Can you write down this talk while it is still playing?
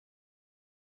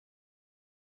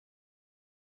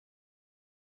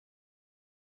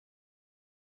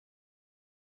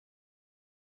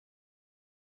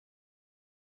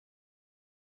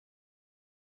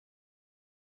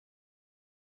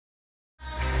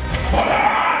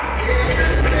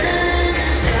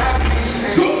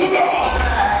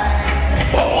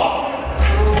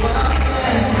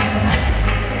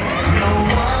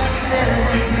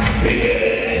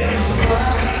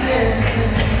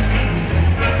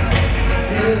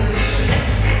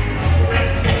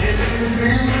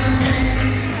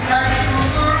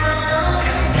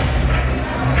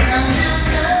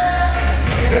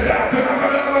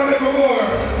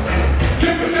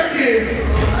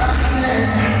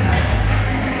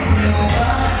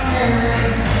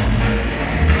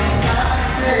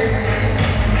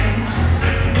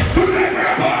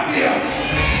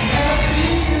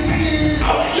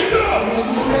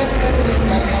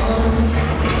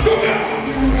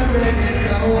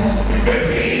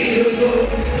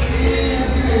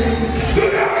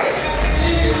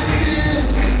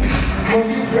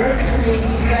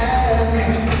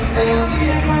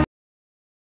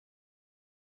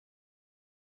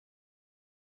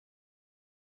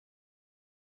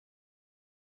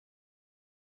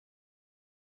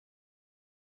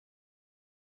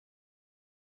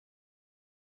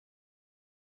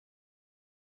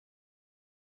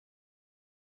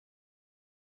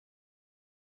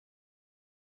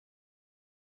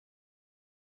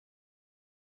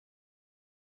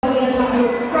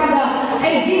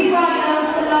Hey, G. Ryan,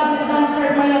 Salad,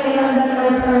 Dunkirk, Miami, London,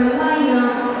 North Carolina.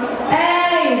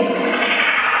 Hey!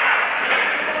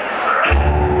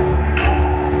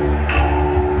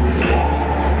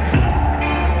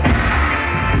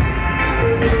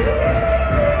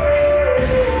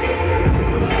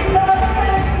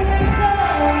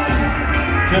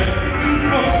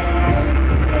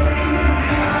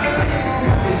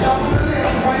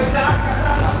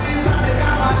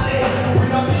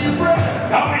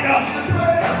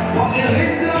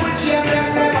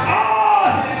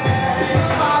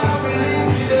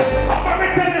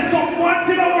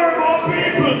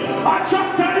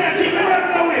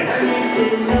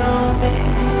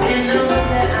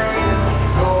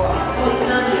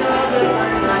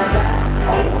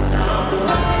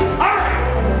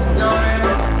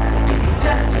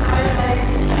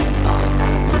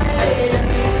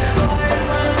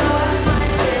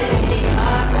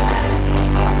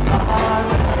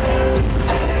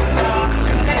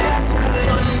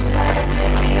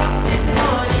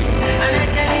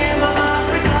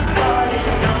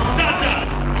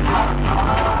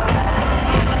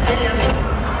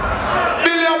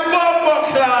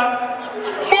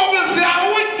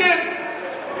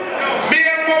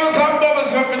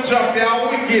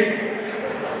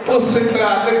 Pussy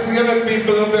clad, let's see other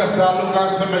people up there, so I look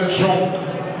like some drunk.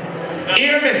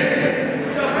 Hear me?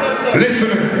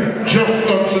 Listen, just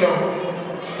touch now.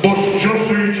 But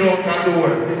just reach out and do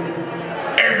it.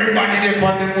 Everybody there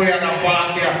on the way and a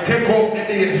park here, take out the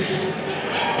days.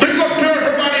 Bring up to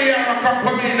everybody here and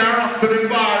come in and rock to the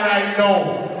bar right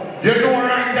now. You know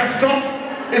right there,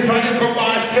 son? It's a little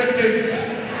bar settings.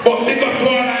 But big up to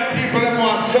all that people that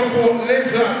want to support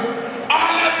Lizard.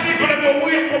 All the people that will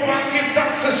wake up and give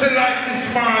taxes to like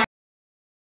this man.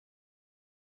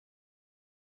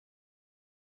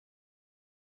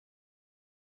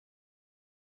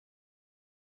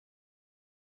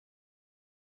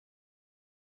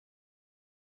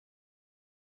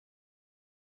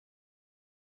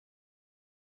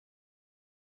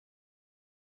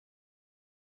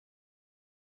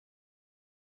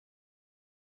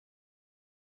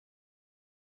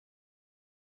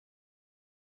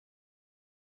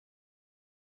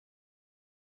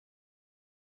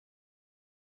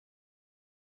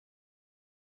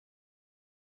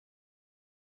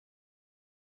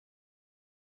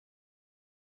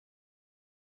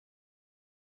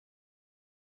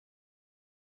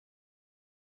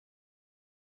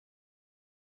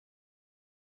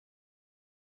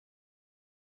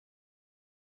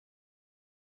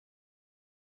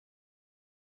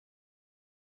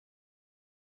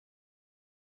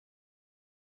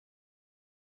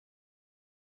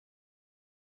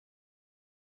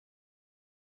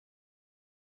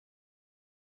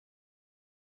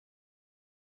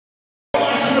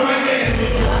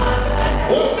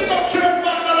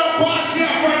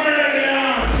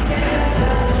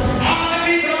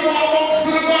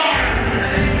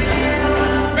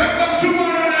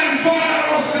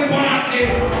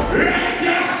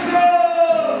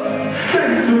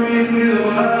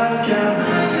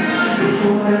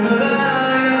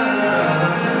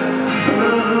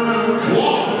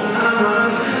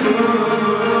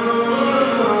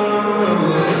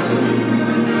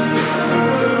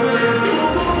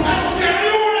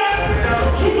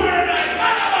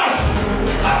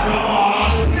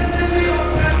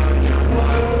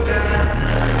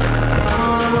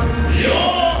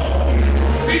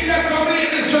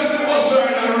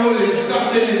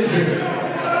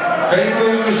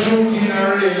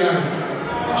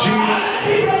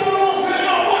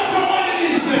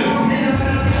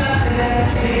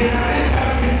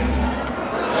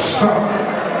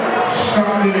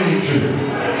 Stop the nature.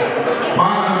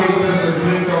 Man, give us a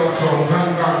drink of songs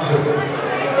and country.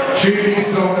 Treat me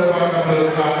so that I can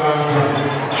build that answer.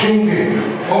 Shoot me.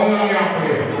 All on your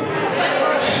play.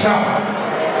 Stop.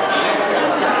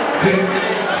 Take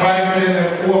 5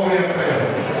 minutes and 4 minutes fair.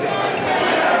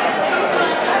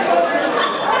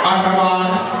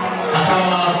 Ataman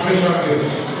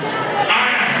specialist.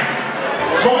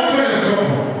 Come on, tell you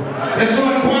something. Let's go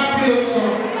and party up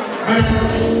some.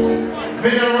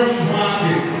 first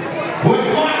party. When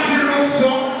party runs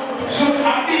up, so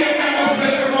I be a kind of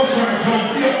second or something, so I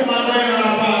feel my way on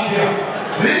a party.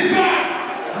 Listen,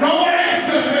 no one else,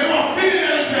 they don't feel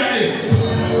anything like this.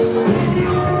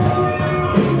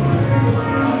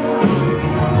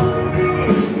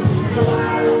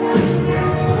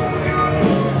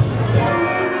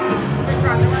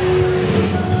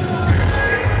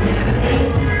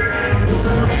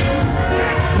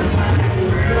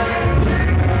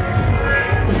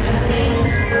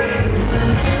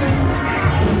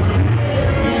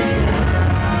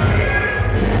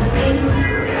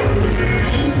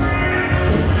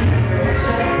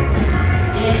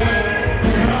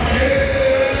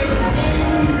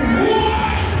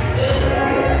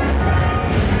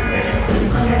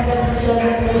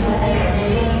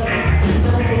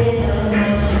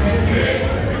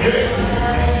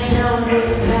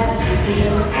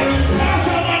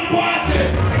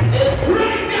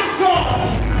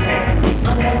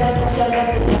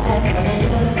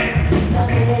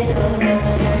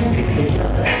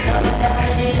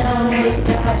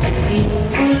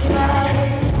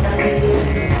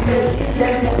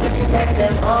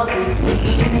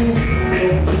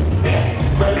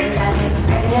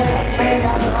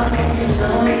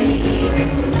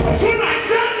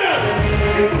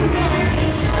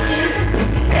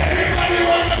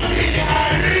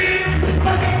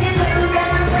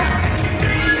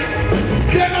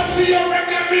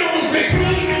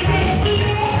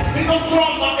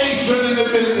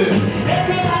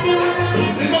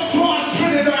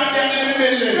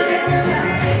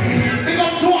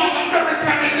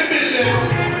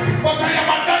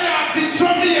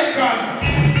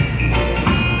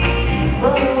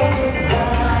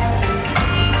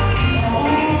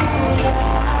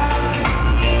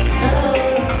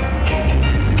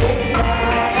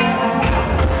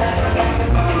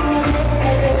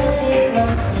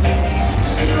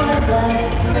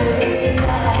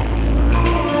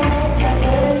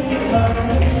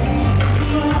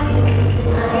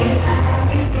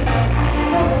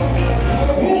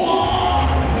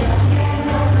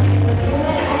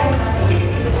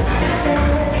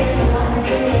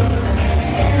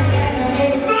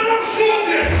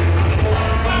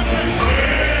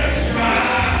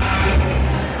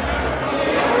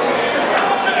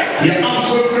 Yeah, I'm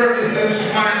so nervous that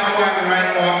smile I want right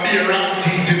now. I'll be around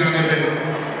teaching on the bed.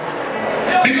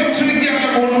 Big up to the girl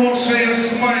who won't say a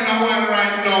smile I want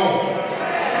right now.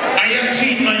 I am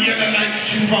teaching my yellow like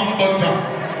chiffon butter.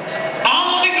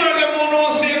 All the girl who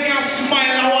won't say you can smile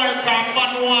I want because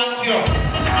man want you.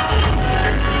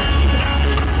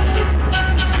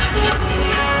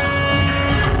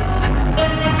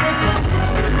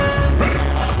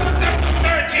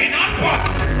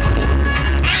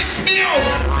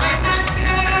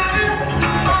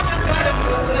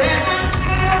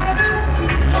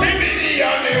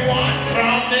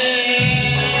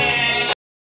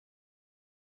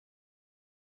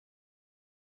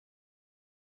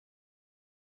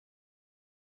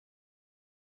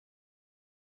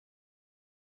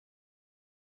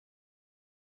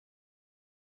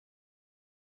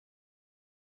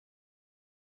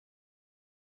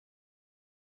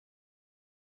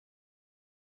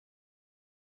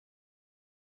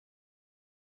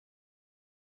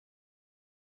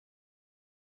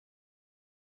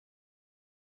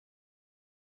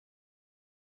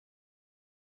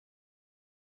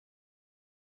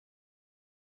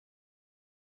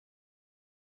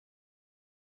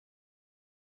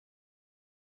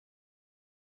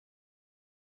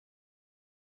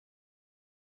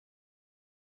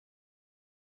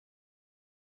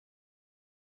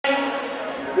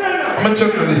 I'm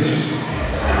gonna tell you this.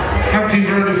 Not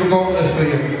even ready for go, let's say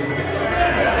it.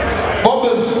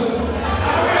 Bubbles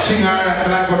singer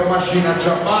and I got a machine at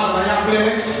your band and I play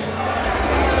next.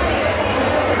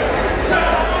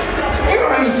 You know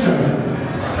understand?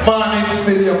 Man in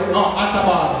stadium, at the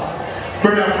bar.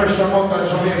 Brother fresh from out of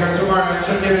Jamaica tomorrow and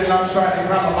check in alongside the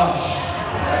Calabash.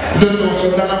 Don't know so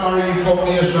Dana Marie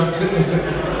Foundation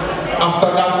after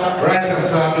that, right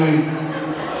as I do it.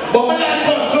 But I like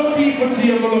how some people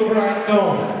table up right now.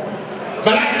 I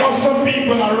like how some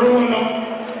people are rolling up.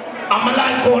 And I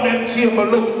like how them table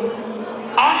look.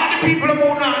 All of the people who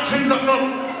are not drink up,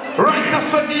 right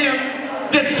as a name,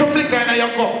 get some liquor in your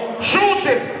cup. Shoot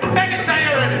it, anytime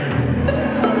you're ready.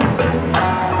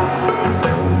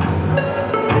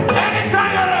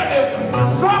 Anytime you're ready,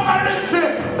 summer it's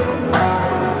it.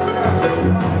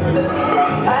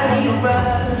 I need a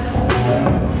ride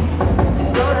to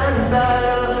go down the style.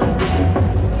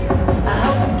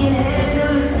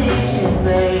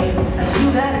 Cause you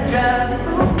gotta drive it,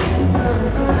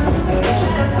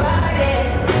 try to fight it.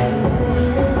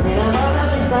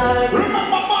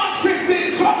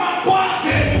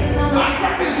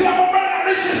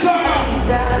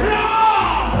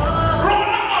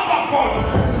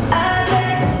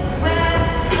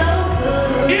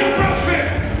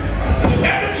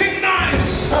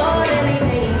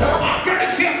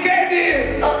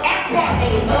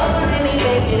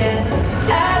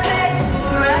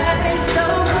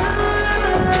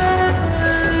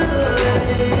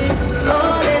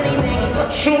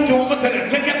 tell you,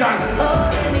 take your time.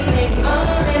 let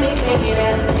me take it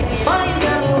out. Boy, you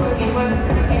got me working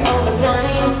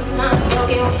overtime. Time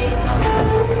soaking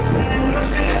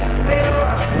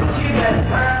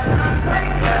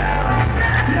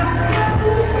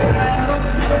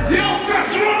Yo,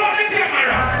 Sess, roll on the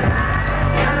camera.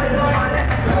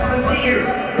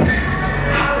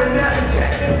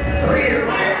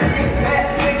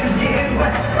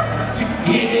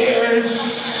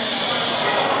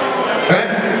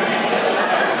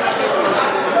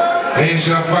 It's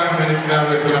your 5 minutes now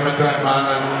left in my time, man,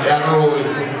 and you're rolling.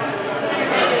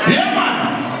 Yeah,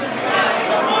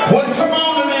 man. What's the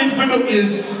mountain need to do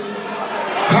is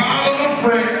call on a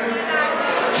friend,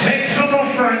 text on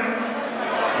a friend,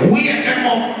 wake them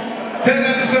up, tell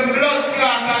them some blood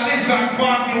clot and listen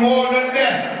party water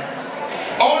there.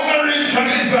 On the rich and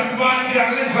listen party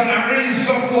and listen and real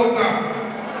supporter.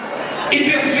 If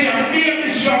you see a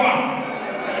baby shower,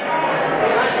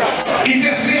 if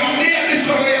you see a baby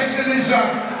shower, you see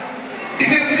listen. If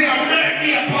you see a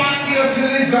birthday party, you see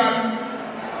listen.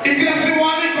 If you see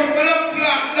one little blood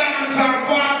clot dance and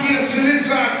party, you see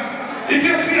listen. If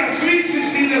you see a sweet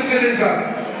 16, you see listen.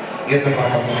 Get them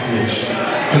off on the stage,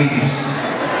 please.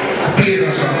 Play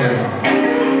the song here.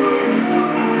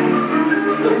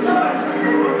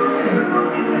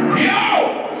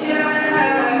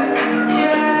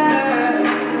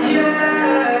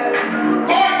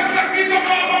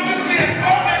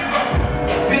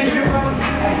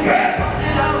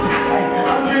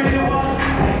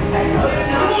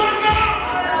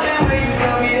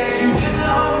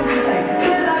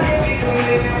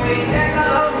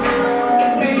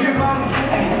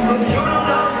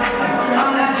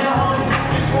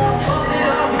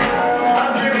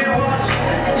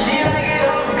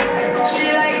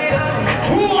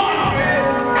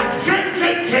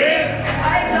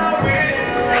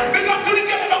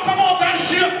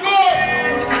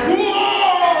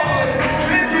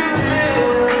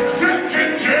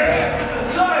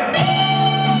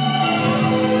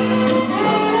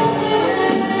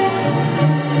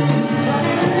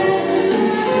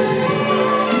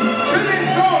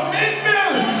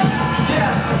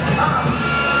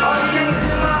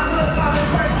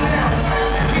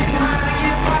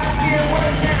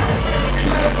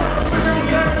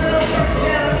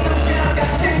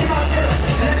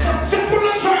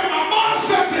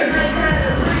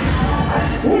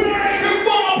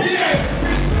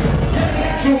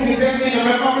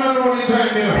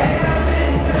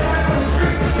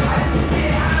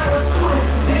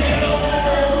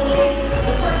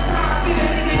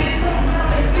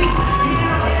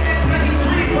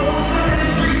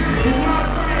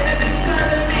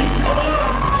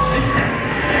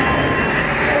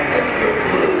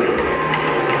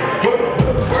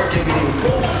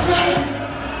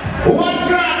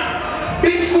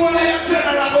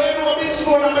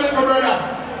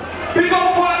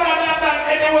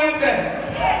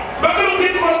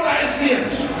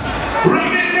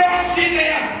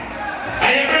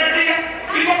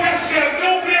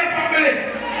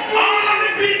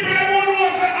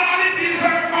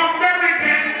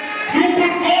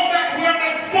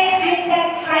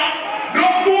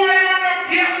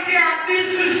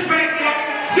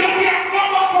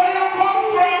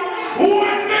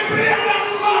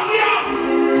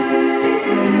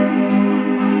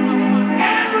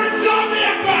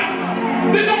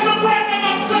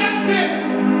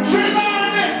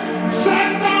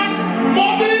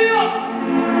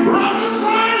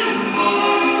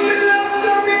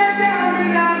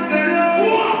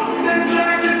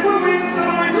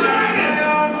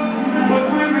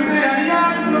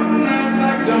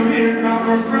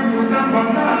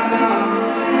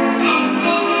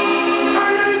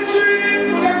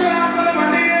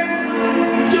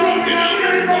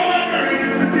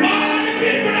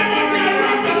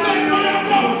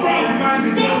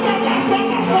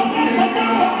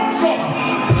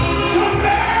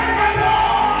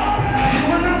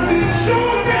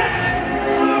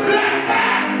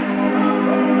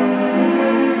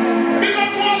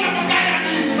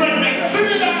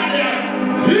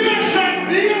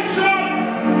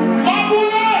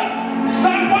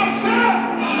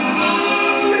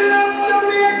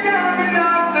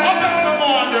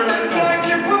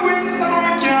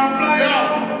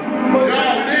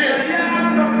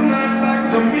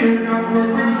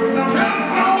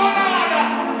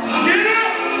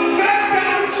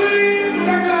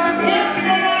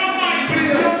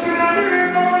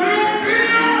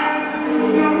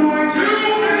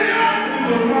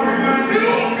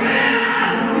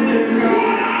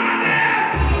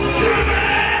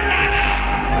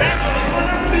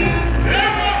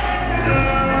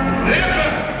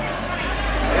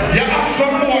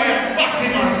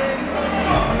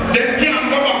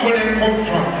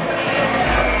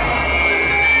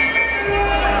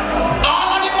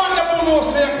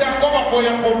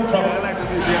 come from.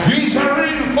 He's a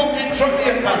real fucking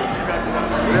Jamaican.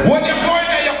 When you go in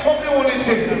there, your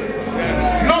community.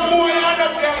 No boy and no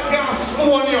girl can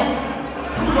spoon you.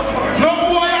 No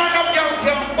boy and no girl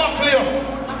can buckle you.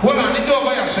 Hold on, you go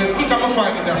over yourself. You can't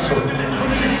fight it yourself.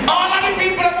 All of the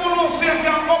people that don't say you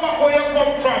can come back where you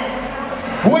come from.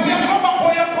 When you come back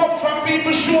where you come from,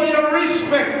 people show you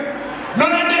respect.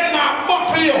 None of them not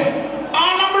buckle you.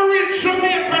 All of the real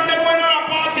Jamaican, them going on a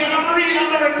party, and I'm real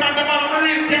American, them and I'm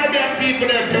real Caribbean people,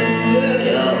 them.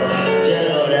 Yo,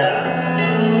 Jello, that.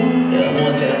 You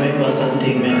won't tell me about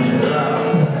something, man.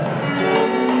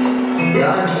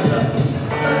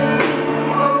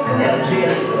 Yeah,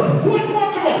 cheers. What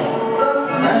more to go?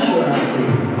 I'm sure I'm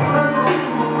free.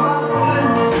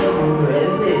 Where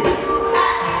is it?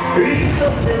 Reach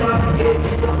up to my skin.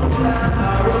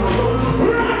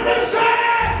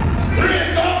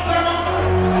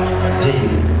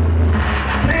 Jesus.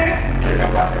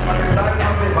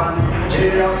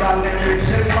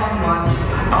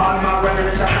 All my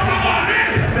brothers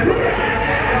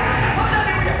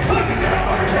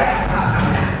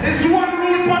It's one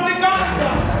rule for the Gaza.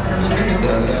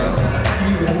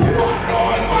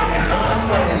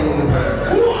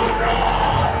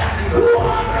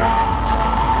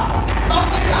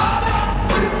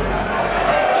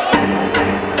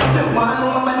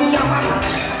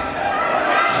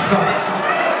 Stop.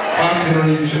 Party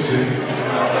reaches in.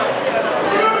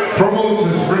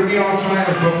 Promoters, bring me on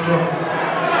flyers up front.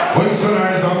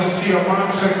 Winston is on the sea of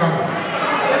 1 second.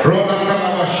 Robert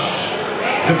Calabash,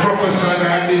 the professor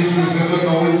and this is look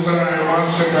at Winston 1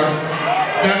 second.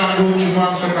 Then I go to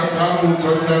 1 second, tell boots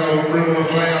hotel, bring the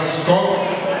flyers,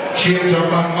 come. Change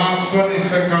up on March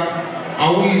 22nd.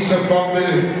 And we say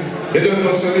family. They don't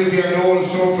know so live here, the whole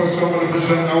soul for some of the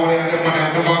percent now and the money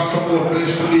and the mass support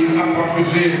place to be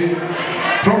appropriate.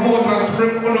 Promoters,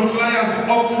 bring all the flyers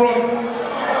up front.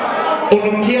 On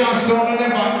the can't sound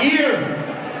never hear.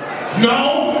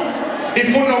 Now, if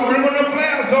you don't bring on the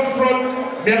flyers up front,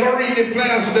 they're going to read the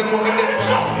flyers, they're going to get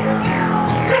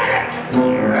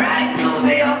Rise, move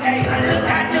me, okay, and look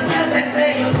at yourself and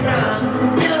say you're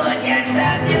strong. No one can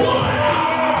stop you.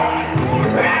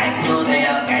 Rise, move me,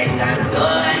 okay, I'm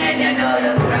good and you know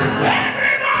you're strong.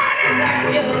 Everybody stop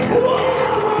you.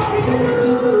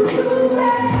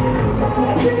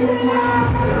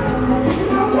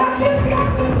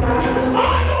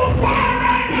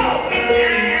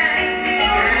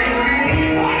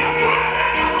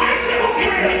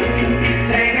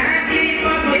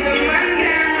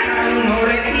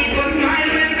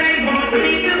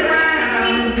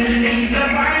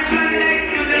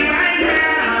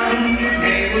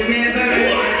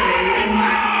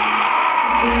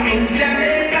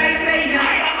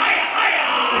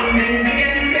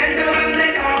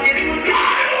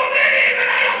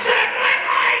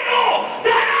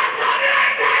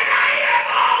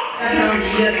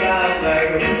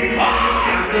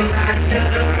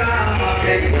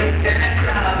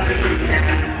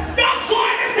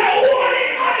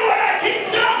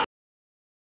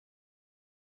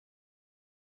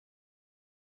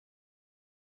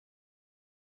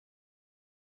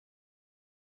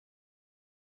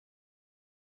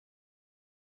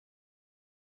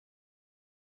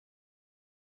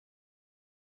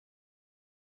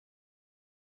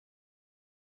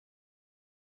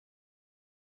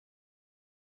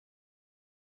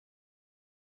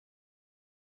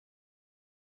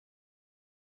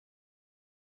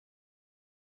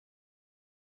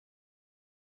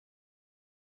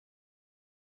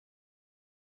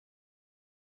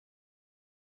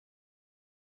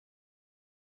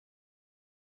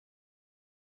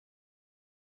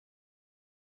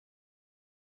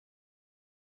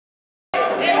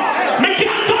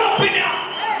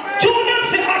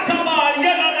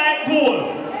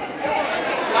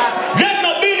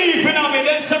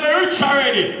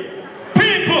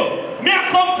 People, me I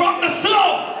come from the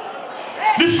slum.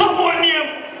 The someone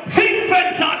named Zinc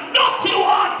Fence and dirty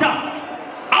water.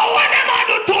 And what them I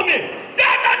do to me?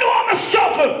 They don't know I'm a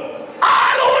struggle.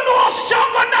 All who know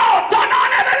struggle now, turn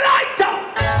on every lighter.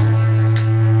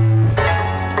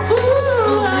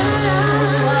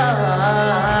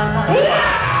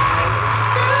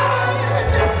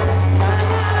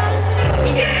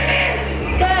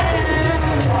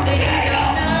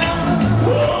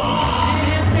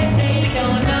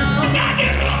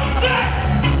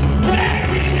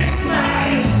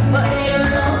 But they don't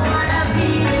know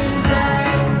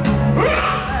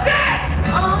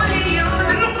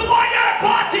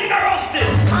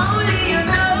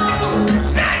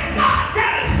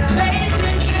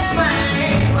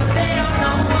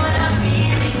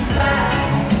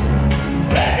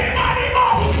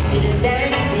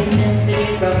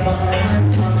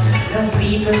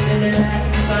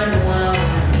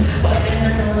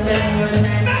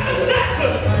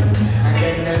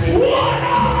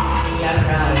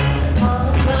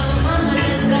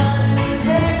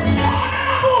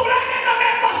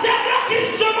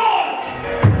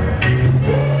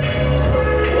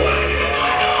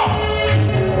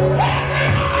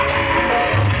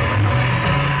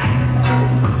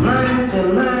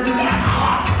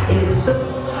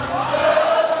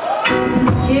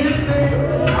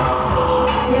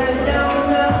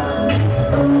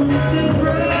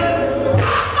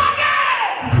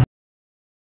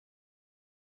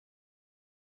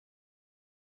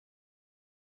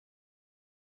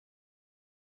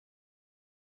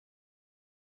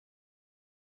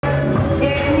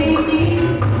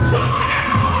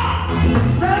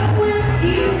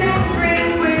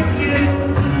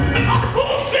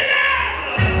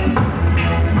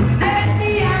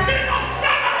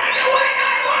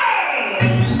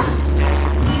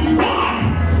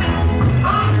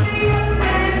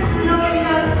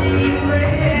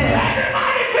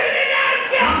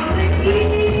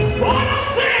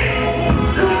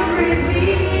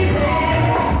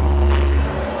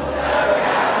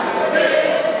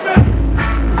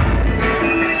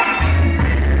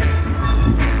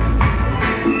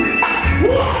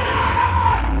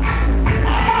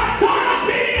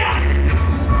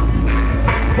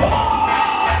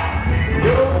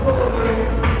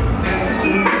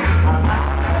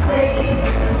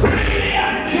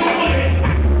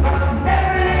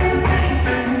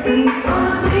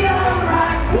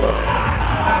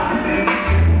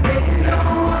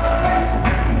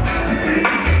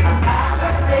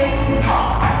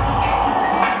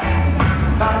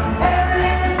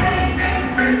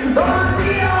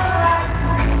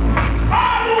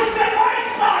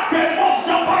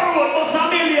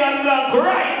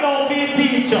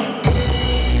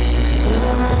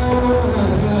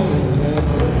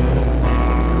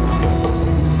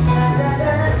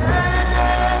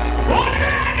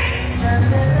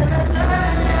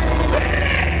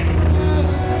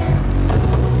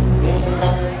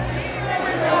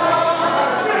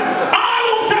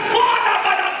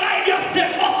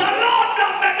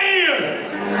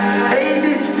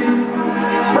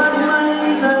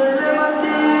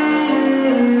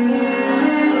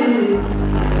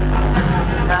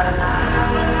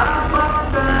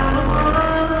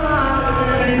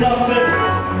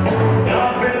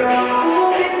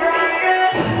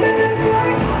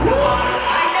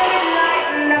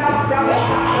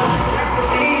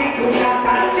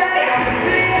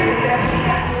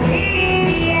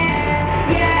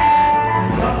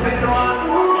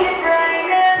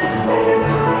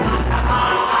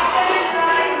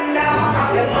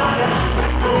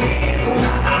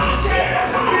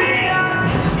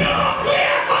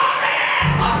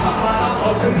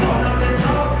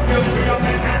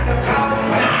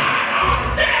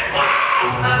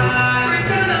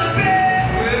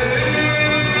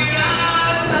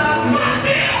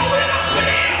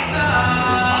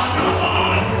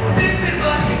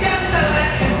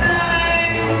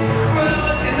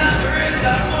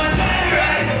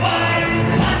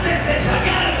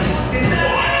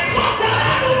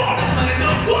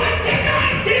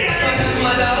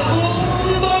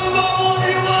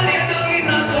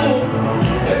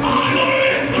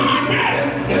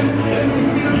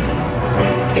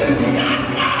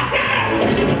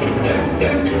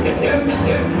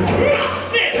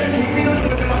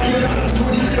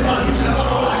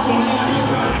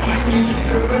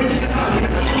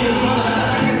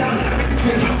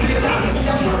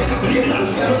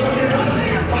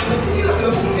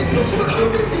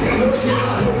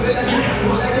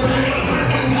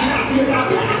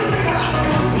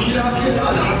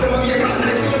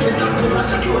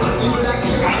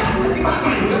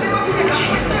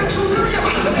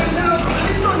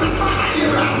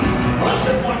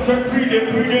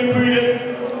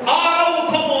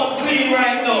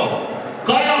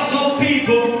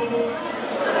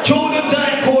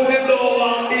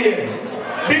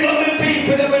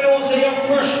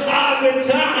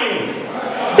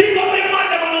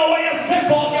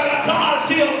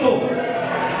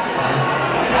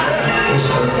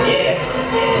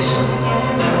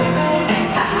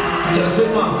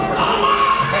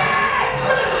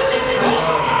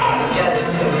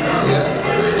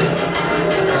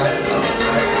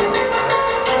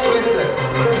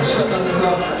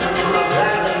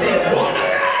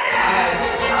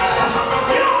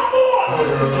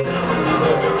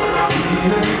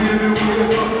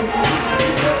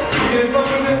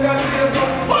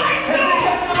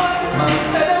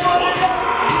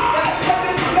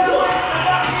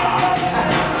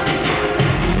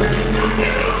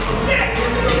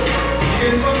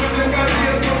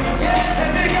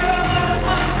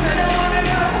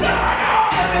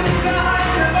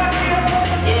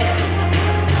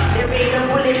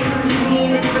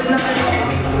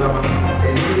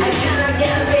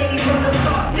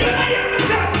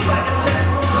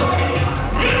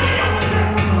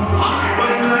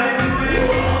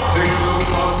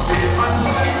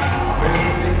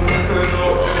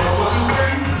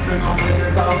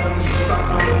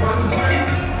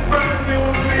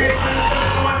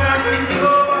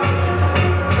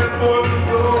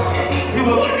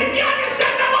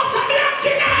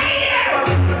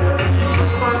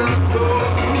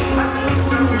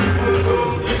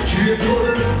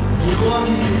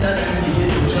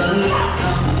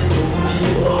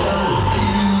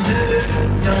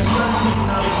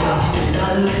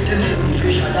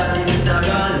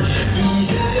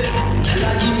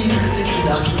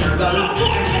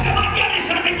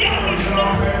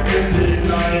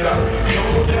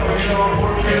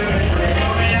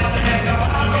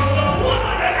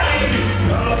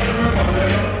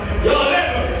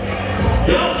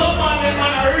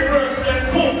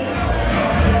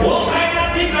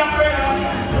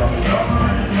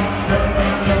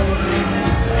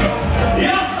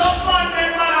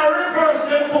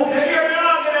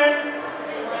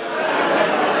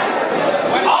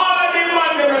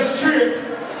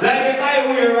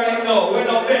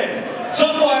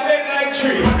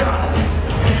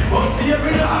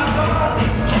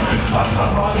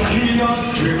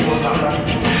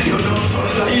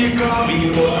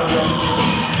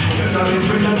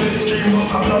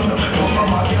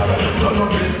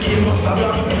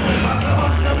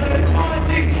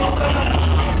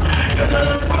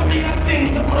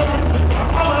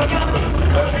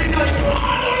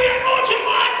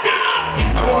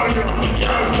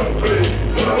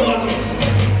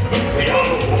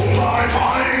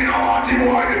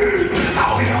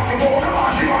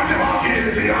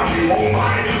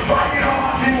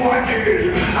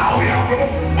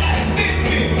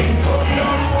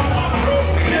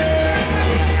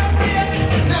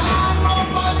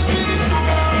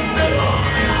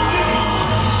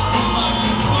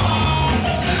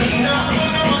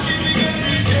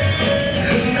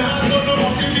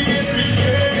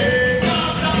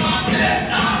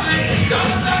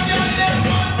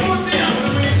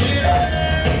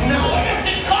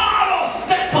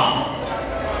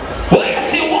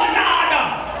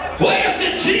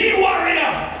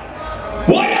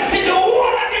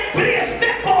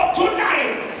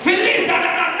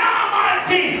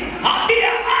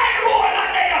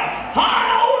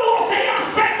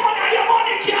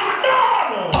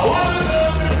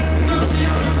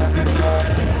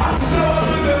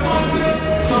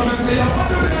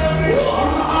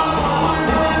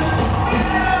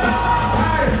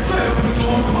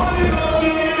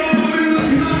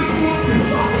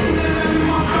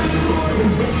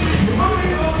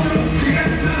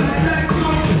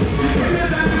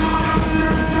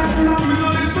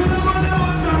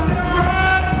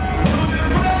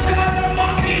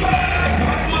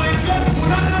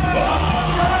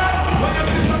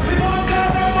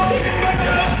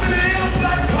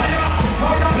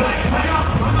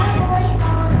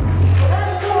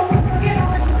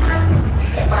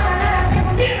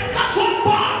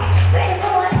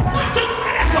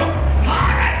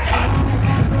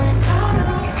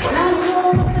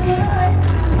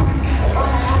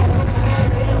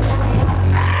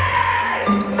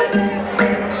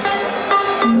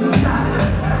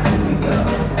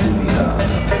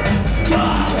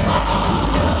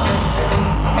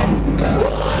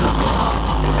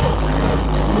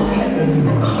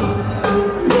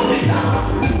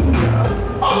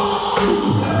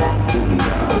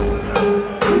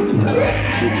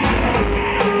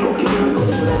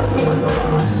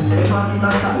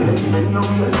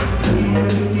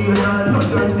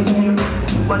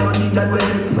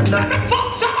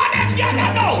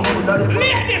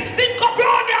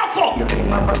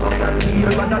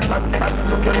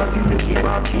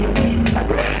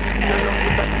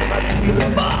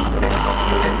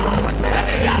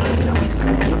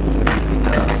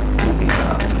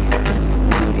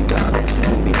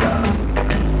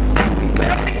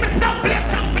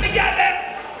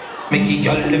Mickey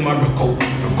girl, them a rock out,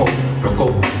 rock out, rock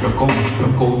out, rock out,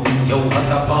 rock out. Yo,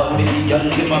 what a ball, Mickey girl,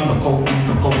 them a rock out,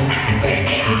 rock out, rock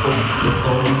out, rock out, rock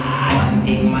out. One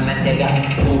thing, man, I tell ya,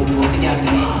 oh, pussy, I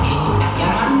feel it,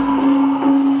 yeah, man.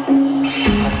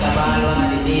 What a ball, what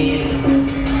a deal.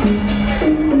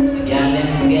 The girl, them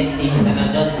forget things, and I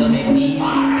just so me feel.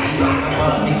 What a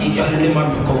ball, Mickey girl, them a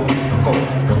rock out, rock out,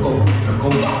 rock out, rock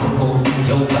out, rock out.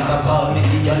 Yo, what a ball,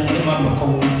 Mickey girl, them a rock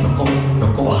out, rock out,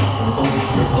 rock out, rock out,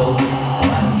 rock out.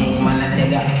 One thing, man, I tell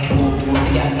ya, oh,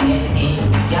 pussy, I feel it,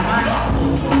 yeah, man.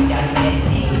 Oh, pussy, I feel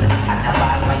it. At a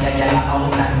ball, by your yellow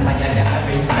house, and by your yellow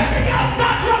prince, I'll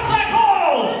start to rock like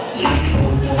horse!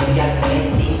 oh, pussy, I feel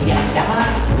it, yeah, man.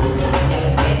 Oh, pussy, I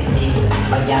feel it.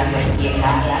 By your yellow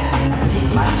car, and big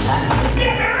mansion.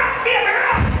 Baby rock, baby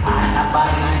rock! At a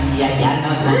ball, man, yeah, yeah,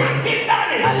 no, no. Rock it,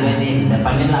 darling! And when in the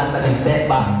vanilla so they set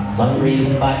back. Some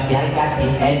real bad girl got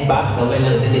it head back. So when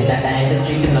you see the dada in the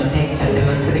street in the picture, then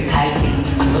you see the kiting.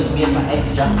 Must be for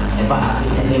extra. If I have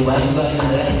it anywhere, I'm going to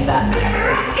let that.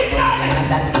 Rock it, darling! And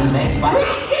that thing make fun.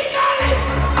 Rock it, darling!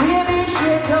 Baby,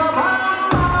 shake your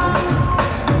mama.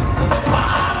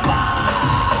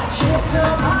 Shake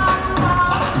your mama.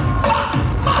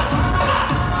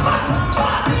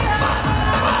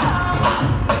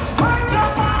 Work your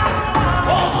mama.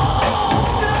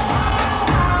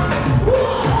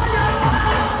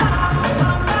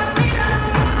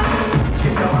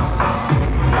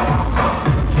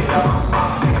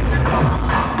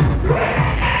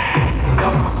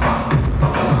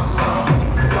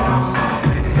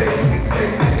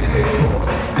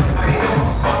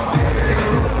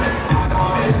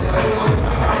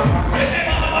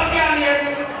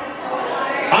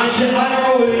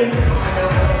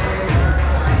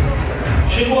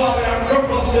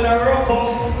 ruckus to the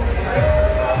ruckus.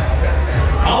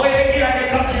 And when you hear the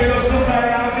cocky, you just look at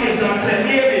her face and say,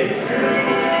 baby.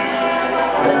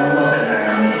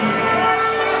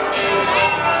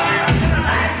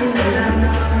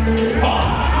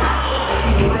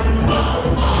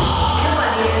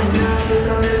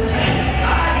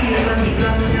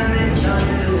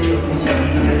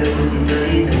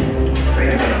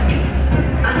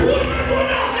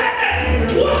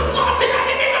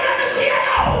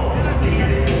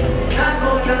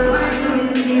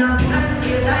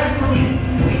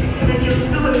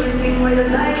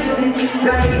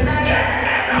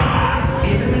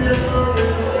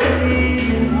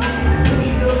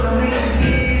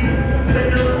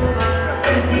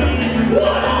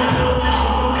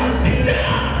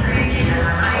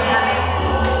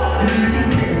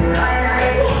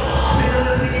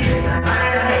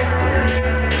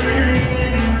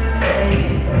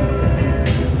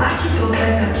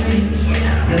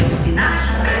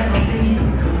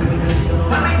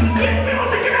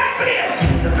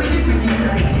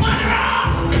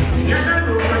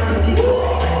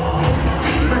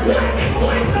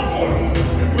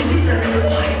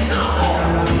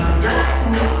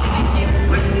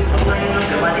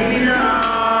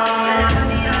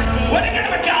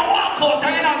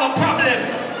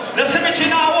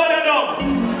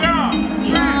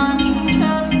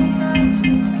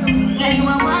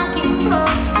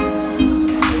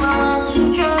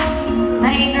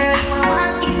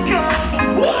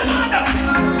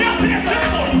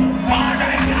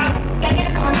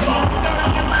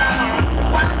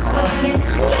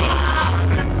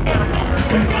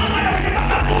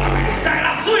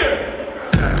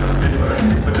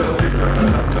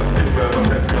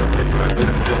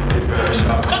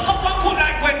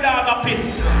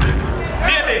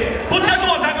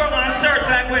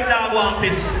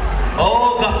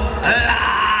 Oh God,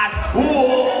 lad,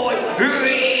 whoa,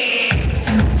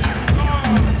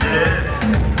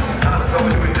 I'm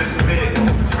sorry with this big.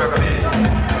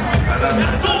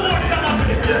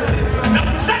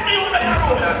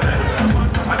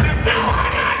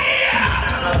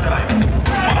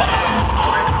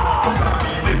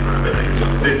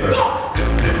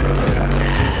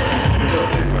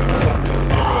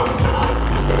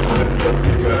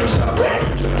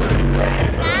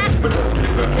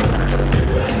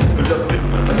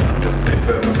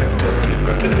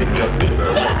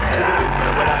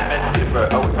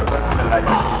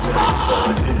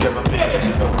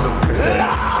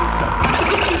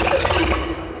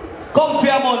 Come for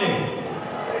your money.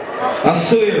 I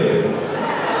swear.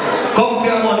 Come for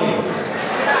your money.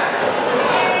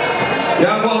 You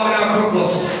are going with a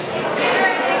crocus.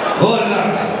 Hold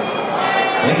that.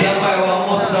 You can buy one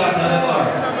mustard at the bar.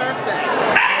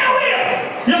 Anyway,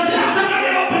 you see that's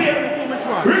another up here.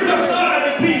 We just started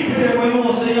the people there when you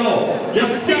say, yo, you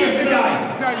stay for that.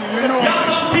 You have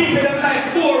some people that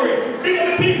like boring. You have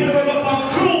the people that go on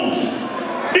cruise.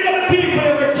 You have the people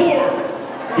that were tour.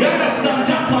 You understand?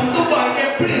 Japan, Dubai,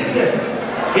 their place there.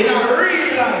 In a real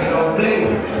life. You don't play.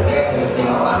 Yes, you sing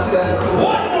out to them cool.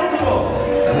 One more to go.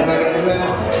 I never get the memo.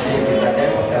 I think it's a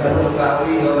demo. Never know how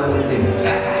we know anything.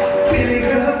 Philly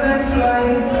girls and fly.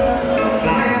 So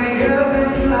Miami girls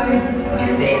and fly. We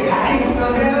stay high.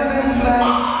 Kingston girls and fly.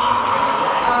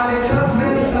 All the tugs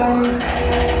and fly.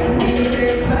 We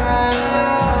stay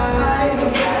fly. So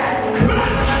fly.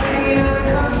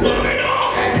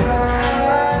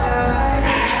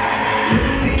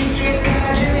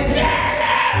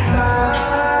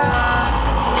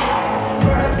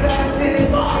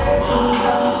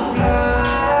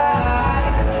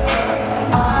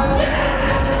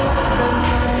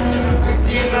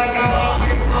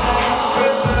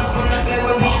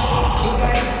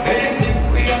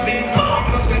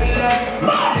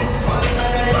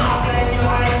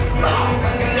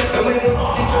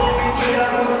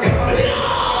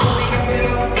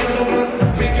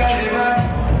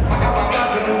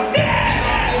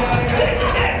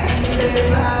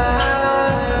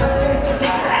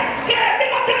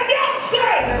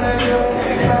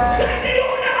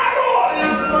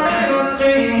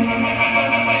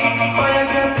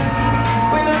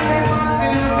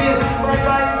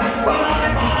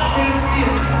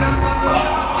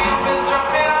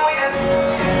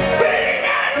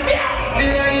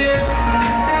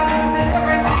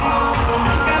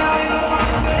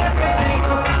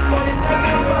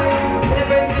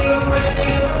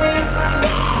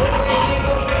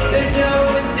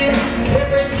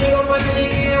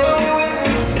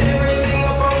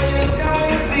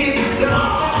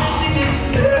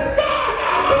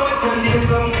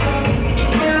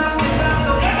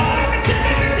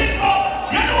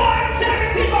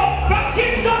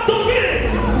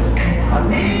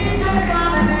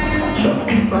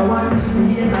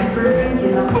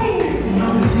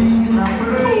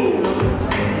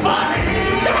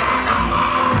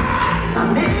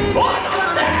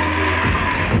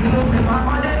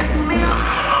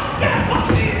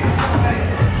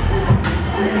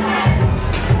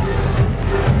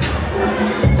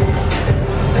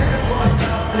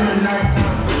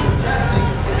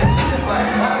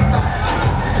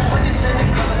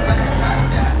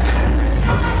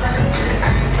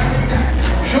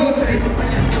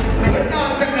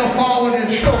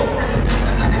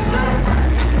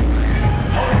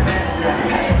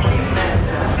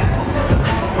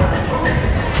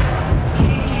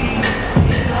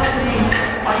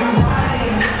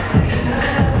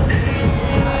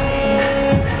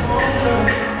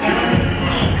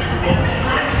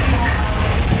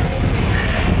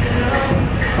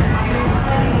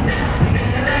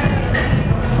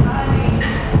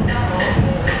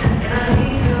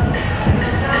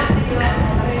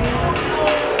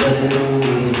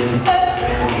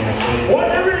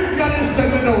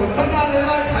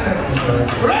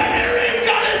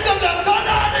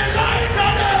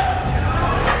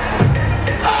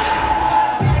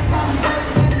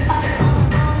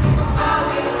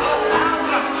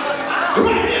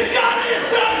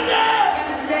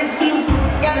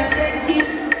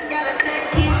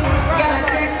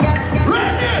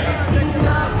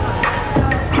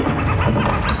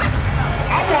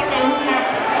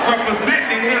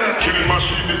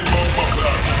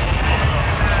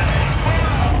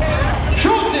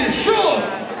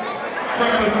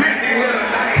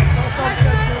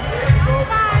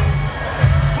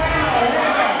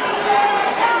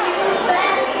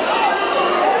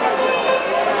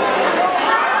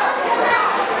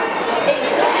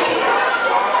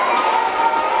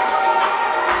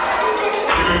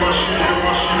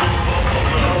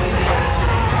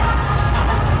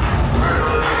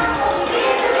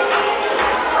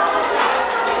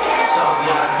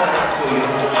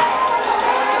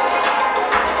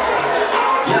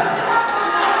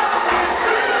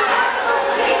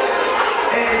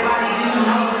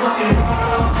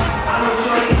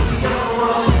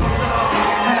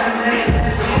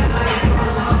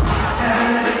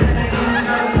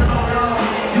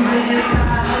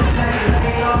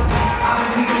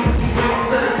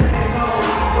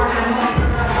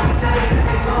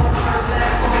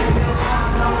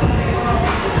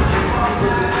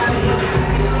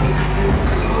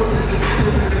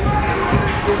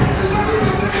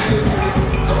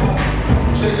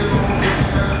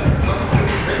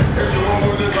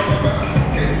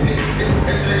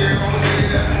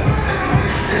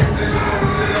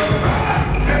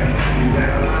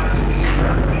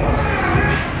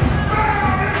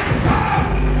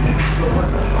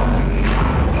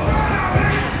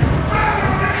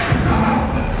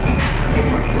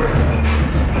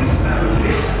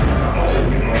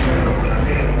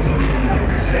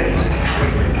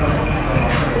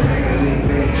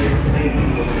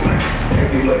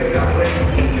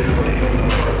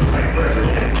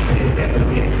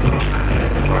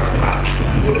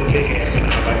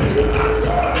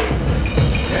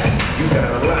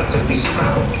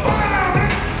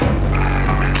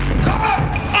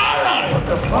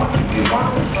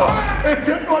 If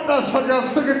you know that song, you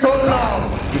sing it out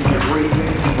loud. You can breathe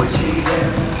it, you achieve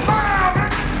it.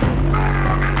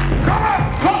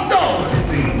 Come down.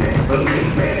 See it,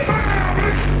 believe it.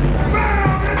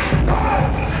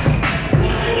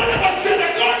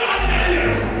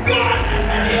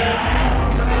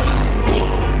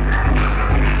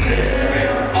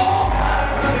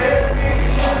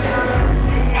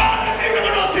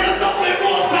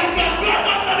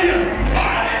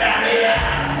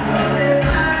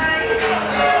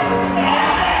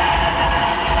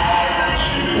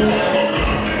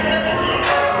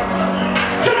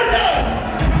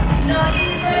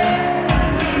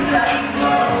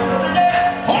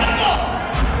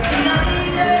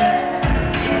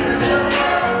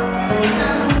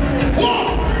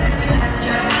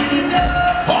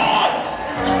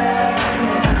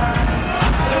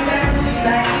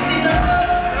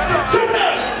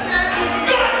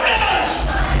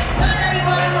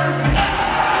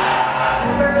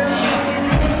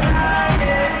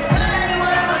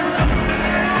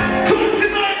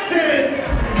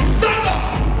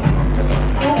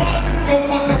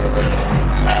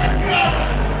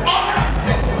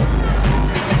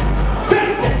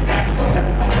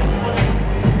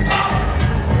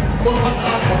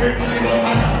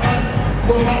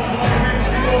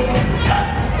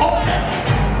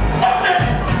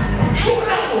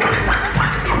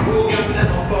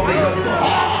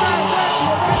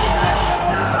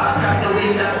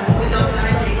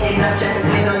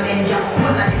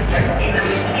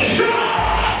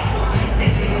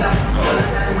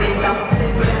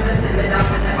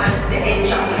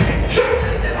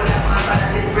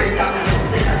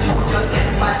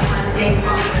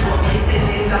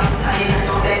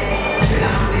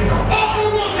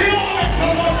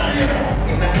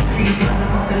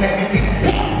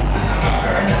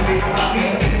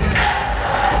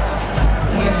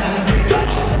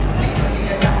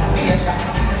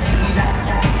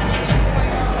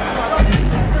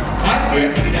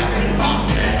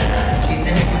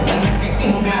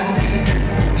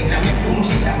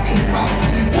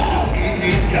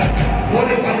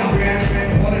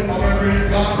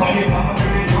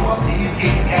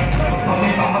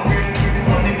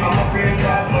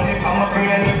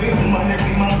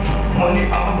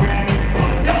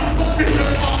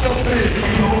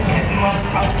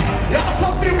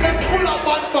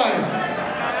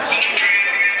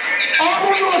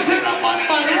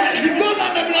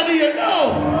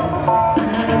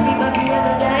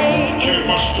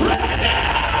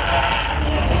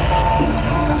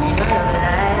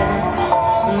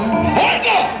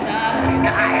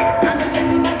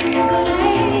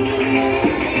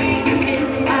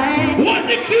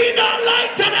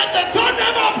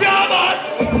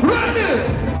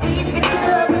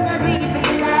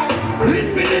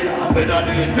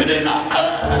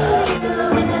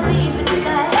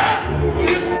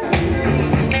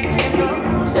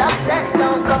 Success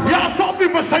don't come. Yeah, some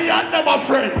people say you're never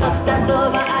friends. Substance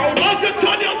over I. As you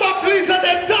turn your back, please, and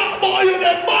them talk boy, you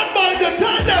them bad boy, you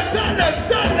tell them.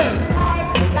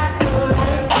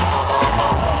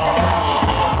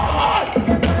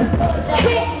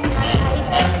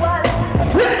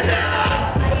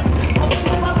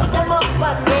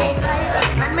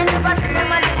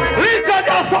 Listen,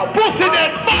 you're some pussy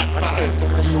them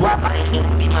bad. You are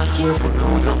fighting, be my careful, no,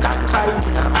 you can't fight.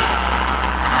 Tell them.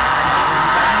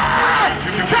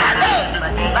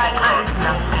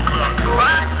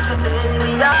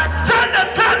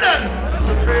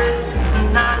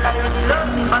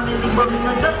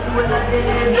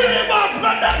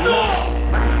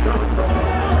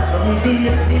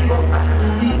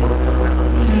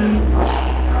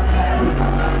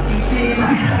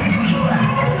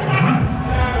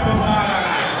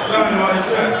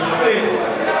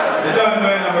 You don't know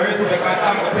enough respect and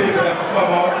thank the people that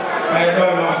come out. And you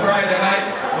don't know Friday night,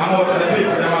 and most of the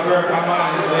people that work on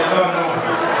morning, so you don't know.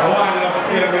 I want to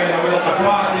see me and we're just a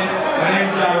party and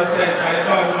enjoy yourself. And you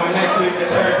don't know next week the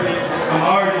 13th, I'm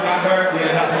original birthday,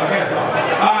 that's a guess.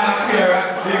 All up here,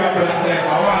 big up on yourself.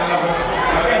 I want to love it.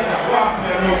 I guess I want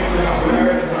to know if you're not going to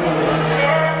hurt it.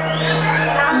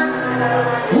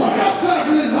 What yourself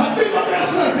is, and big up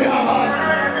yourself, you have on.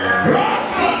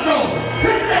 Rascal, no.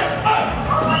 Take that up.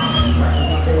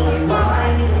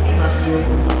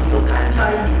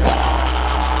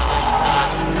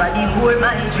 Anybody pour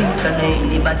my drink and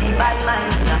anybody buy my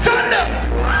drink. Turn them.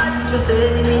 Just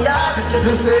say me, just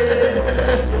say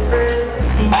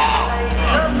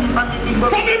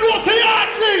Somebody go say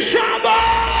Artley, Shabba!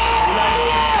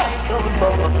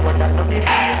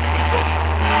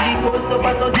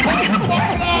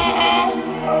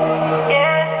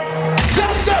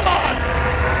 Jump them on!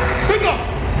 Big up!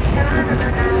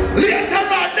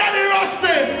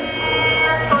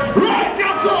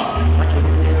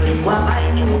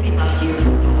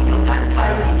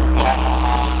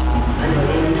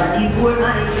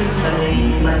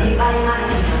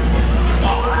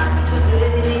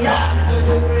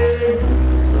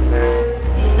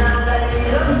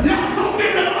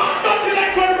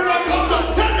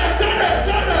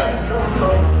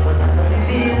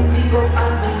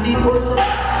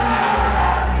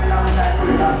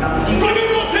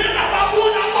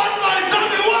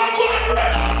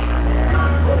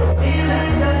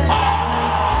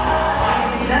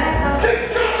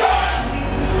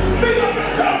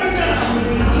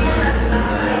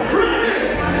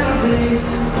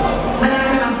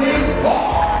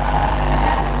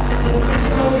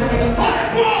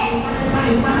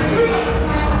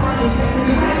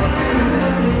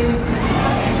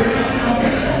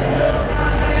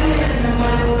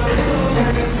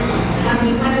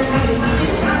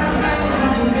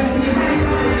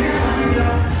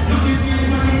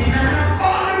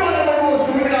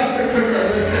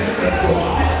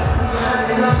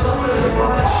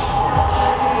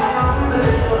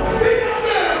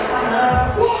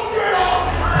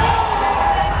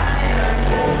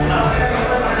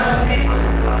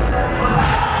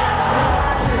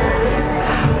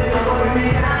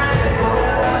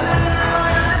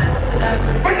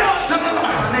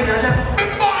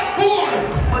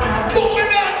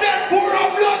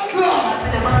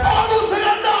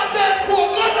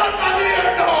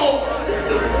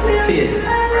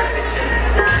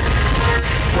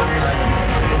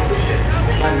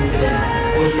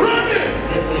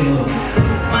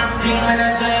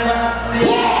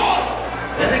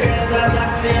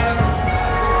 here.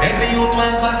 Every youth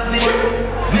man vaccine.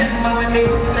 Remember when they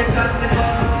used to take taxi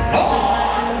bus.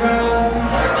 Girls,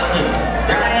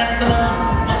 Ryan Salon,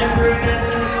 on the fragrance,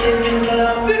 stinking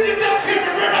club. Digital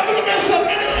camera, man, I'm gonna mess up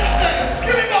anything else.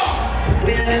 Get it off.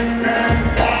 We're in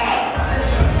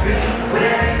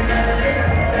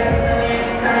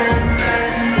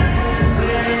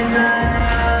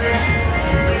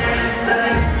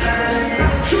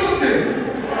Shoot it.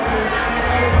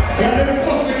 When they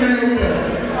force the reunion.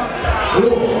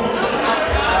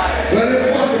 When they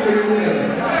force the reunion.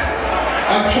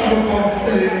 I travel from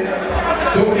Philly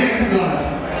to England.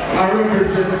 I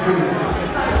represent Philly.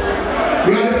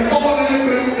 We are the only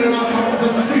reunion I travel to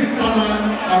Switzerland.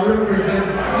 I represent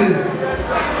Philly.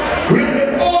 We are the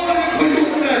only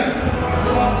reunion.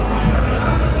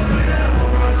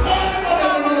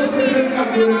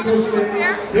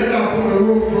 You're not put a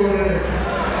rope on the neck.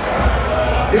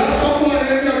 You have someone in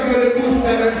there going to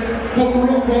put a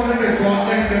rope on the neck or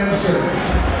hang themselves.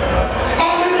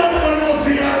 All the one who knows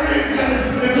the Arabian is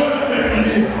the gun of the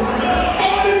enemy.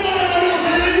 All the one who knows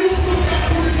the used to get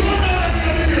to the gun of the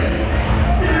enemy.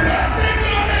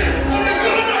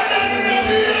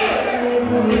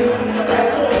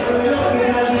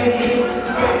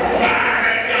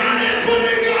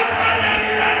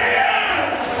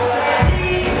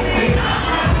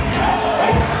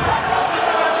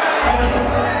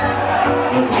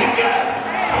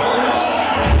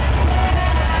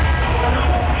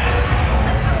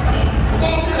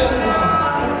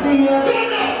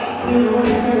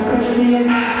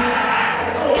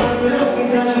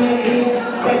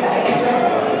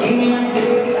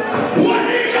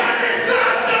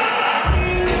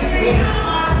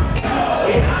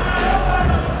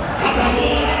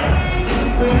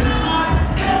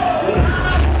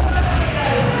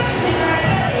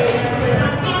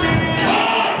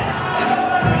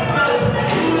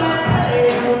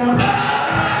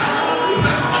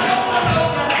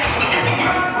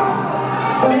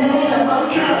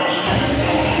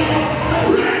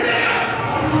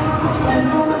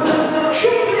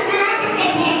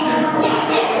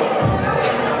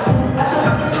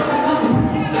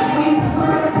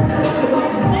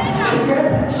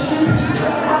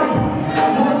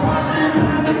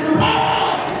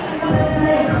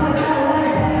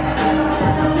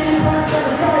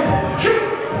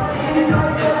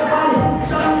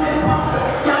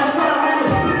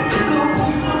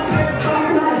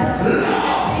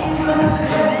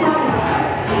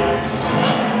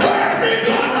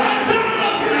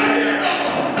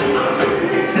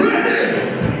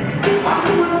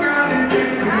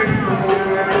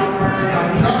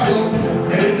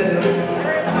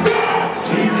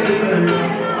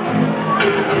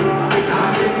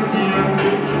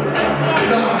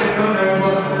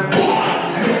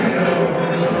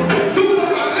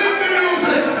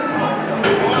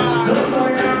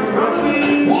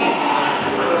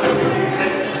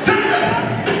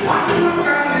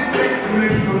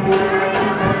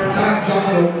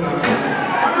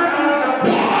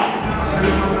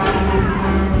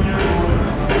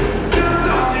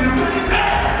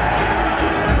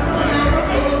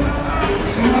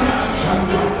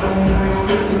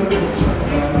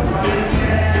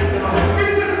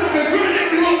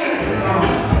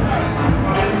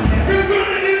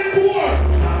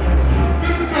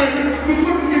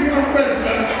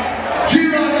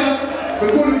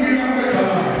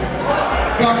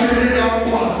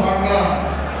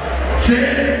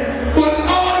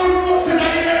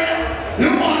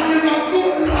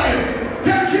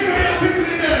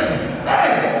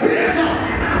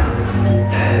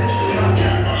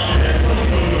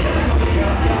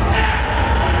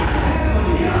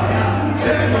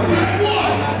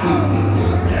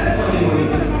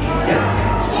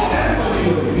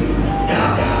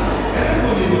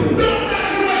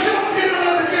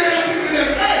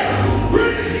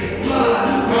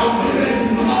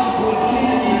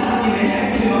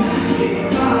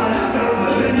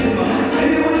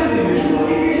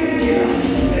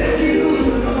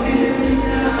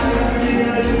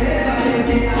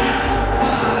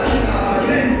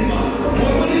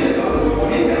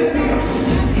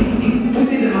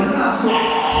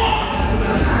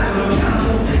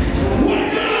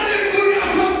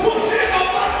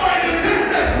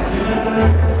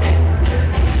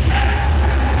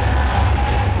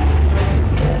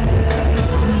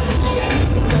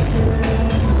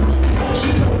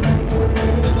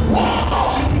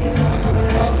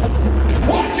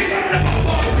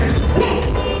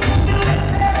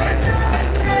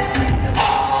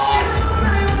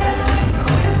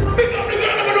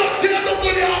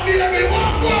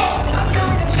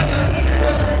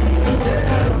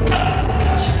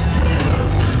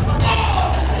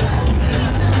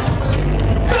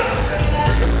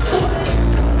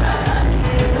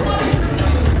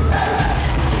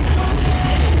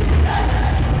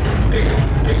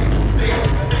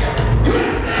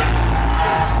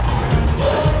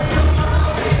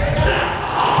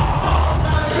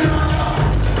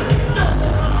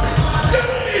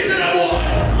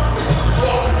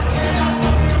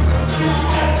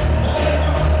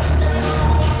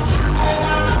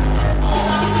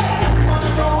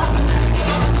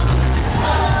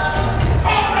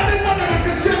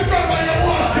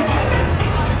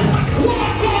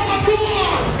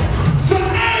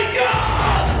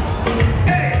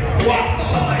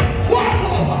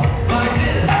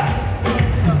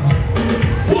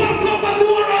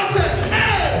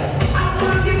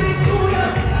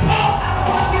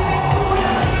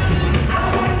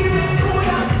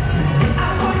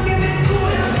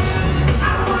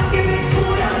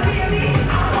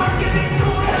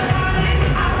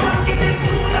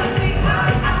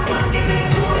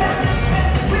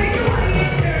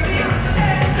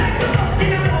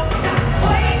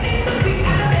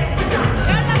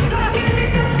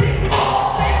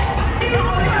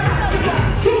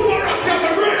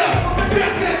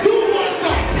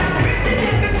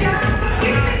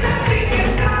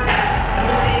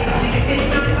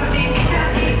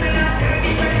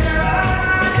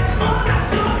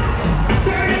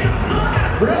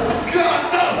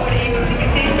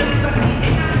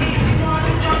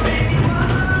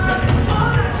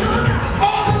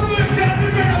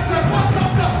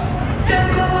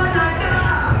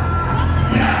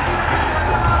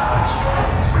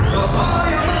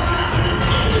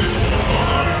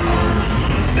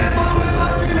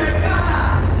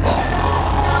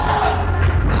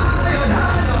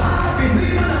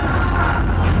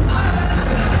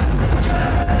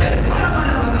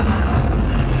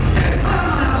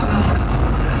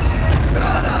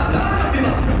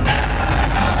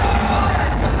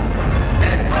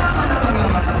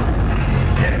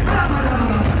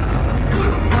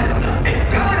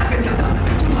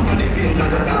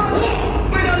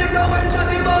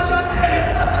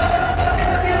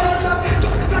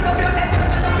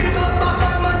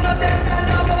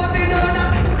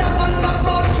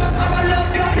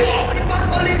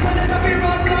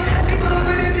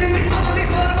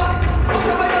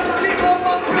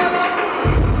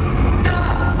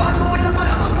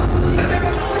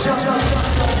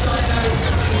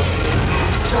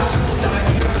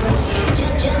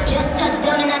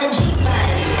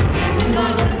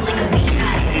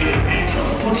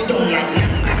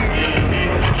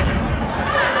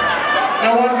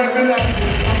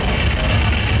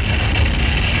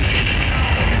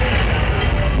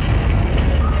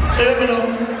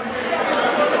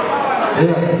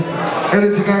 Yeah,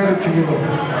 anything, you know.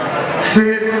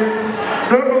 See,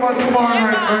 remember tomorrow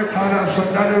night, right on that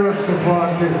Sunday, not the rest of the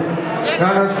party.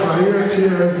 That's my year to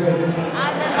year event.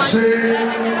 See,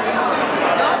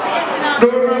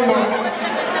 don't remember,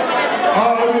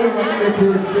 all of them on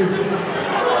April 5th.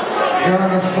 You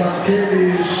understand,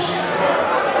 KD's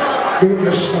doing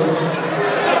the stuff.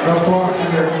 The party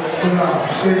there, Salam,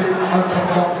 see, and come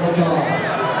back with all.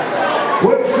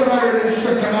 What's the night is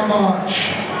 2nd of March?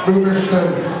 Do this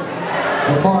stuff.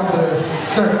 The party is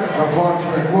set, the party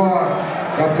is one,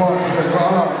 the party is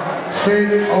gone. See,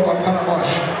 over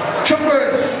Calabash.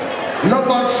 Chumbers, love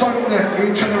on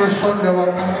Sunday, each and every Sunday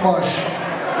over Calabash.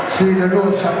 See the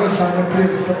notes and this are the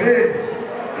place to be.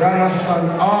 You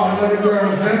understand? All of the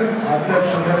girls then, and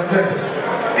this and them then.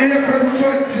 April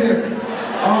 20th,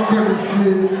 I'm going to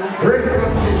see Ring the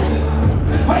Team.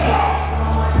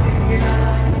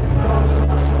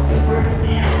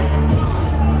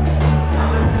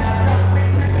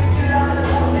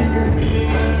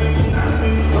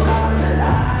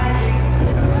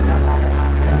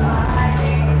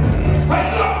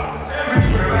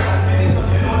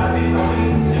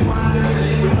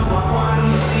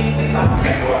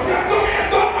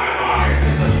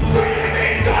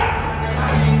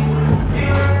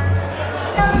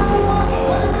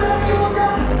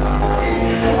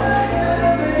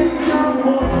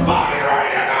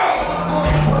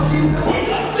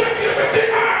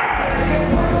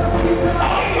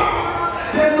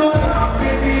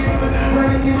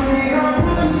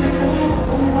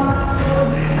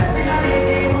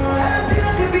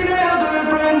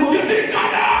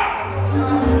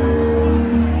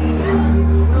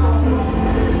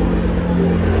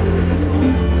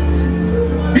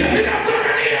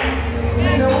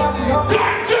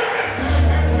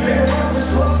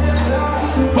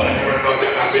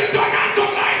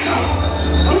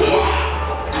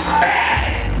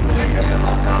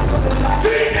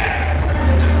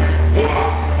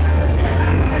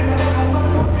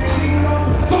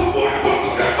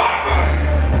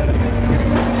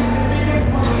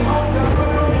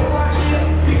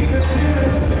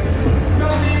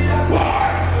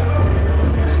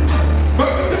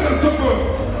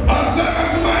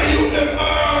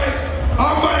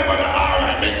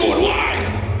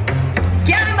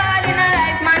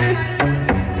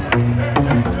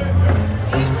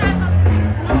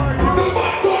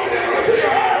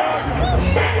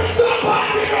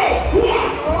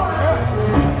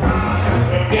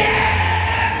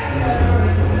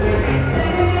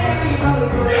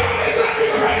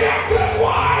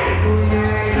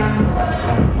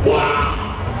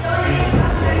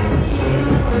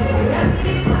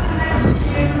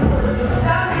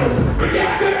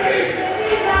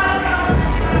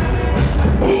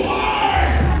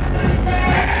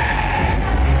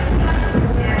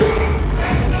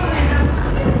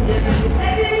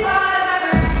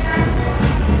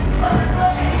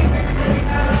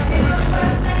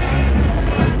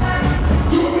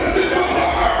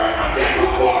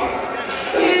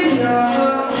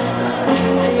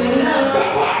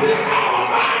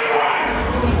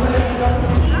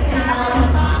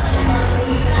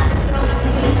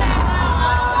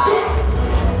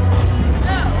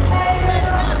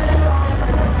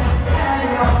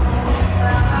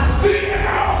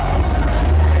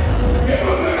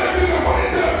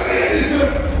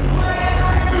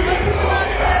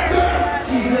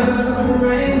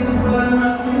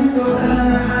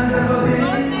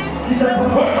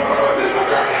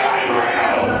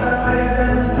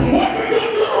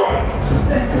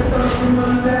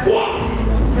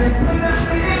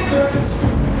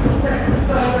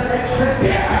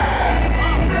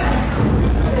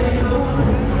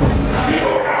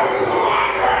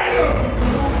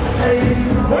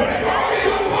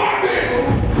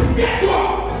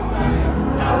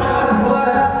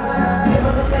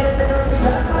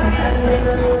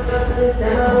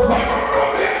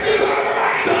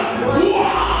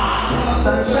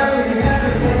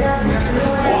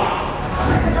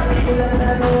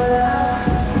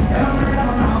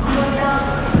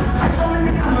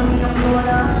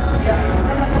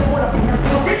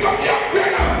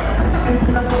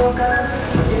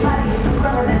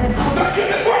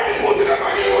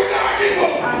 Not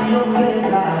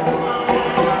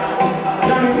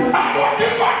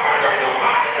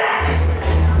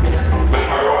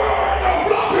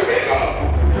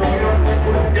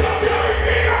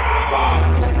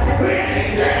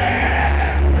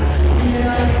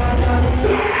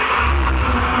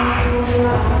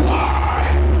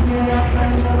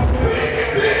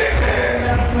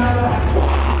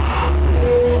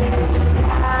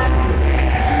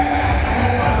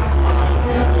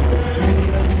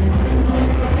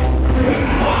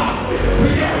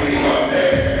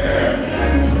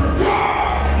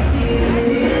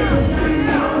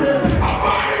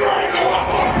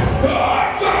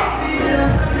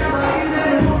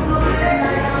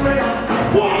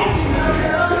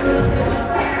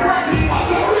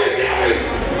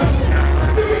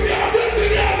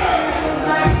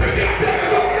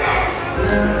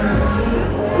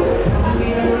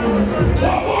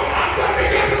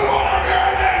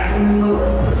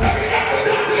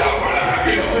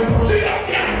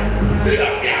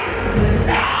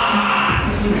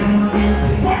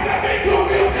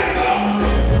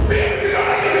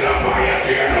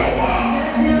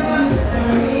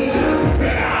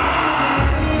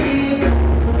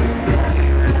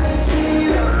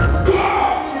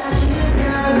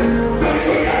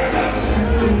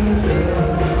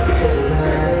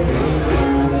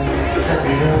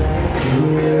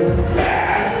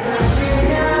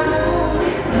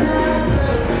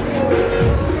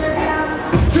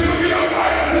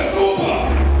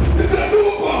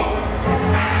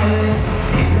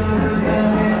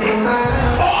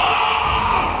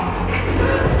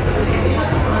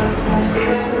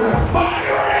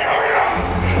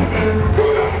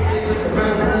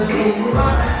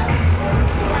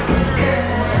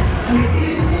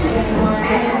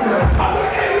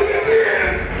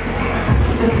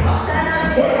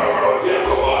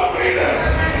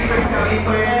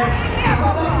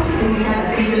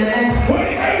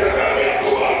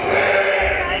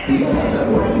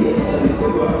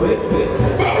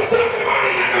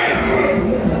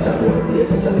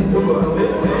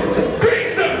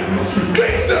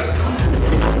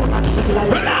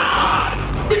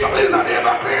Big up Lizard, they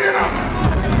ever clean it up.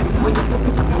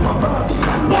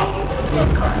 Come on.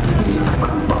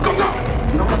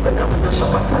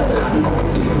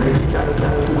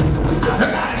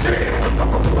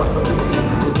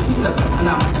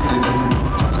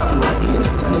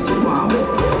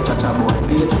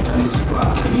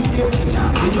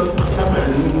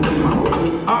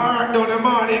 Alright, now the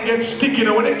morning gets sticky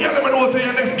now. When they get them and also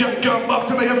your next girl come box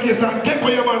into your face and take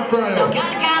away your man fryer. No girl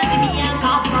can't see me and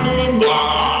cause modeling.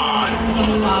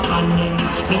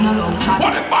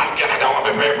 What the bad girl don't want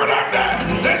me favorite out there?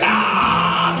 The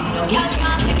Lord. No girl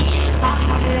can't see me and cause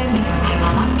modeling.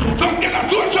 Some girl are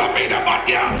social media bad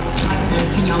girl.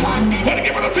 When they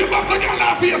give me the two bucks, the girl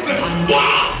not face it.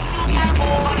 Wow.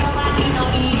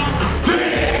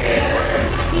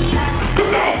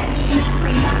 Come on.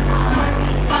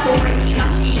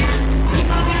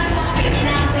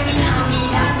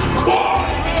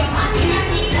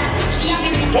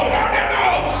 What are they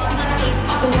now?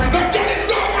 The girl is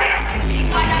not fire.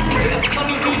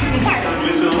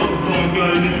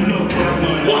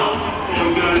 What?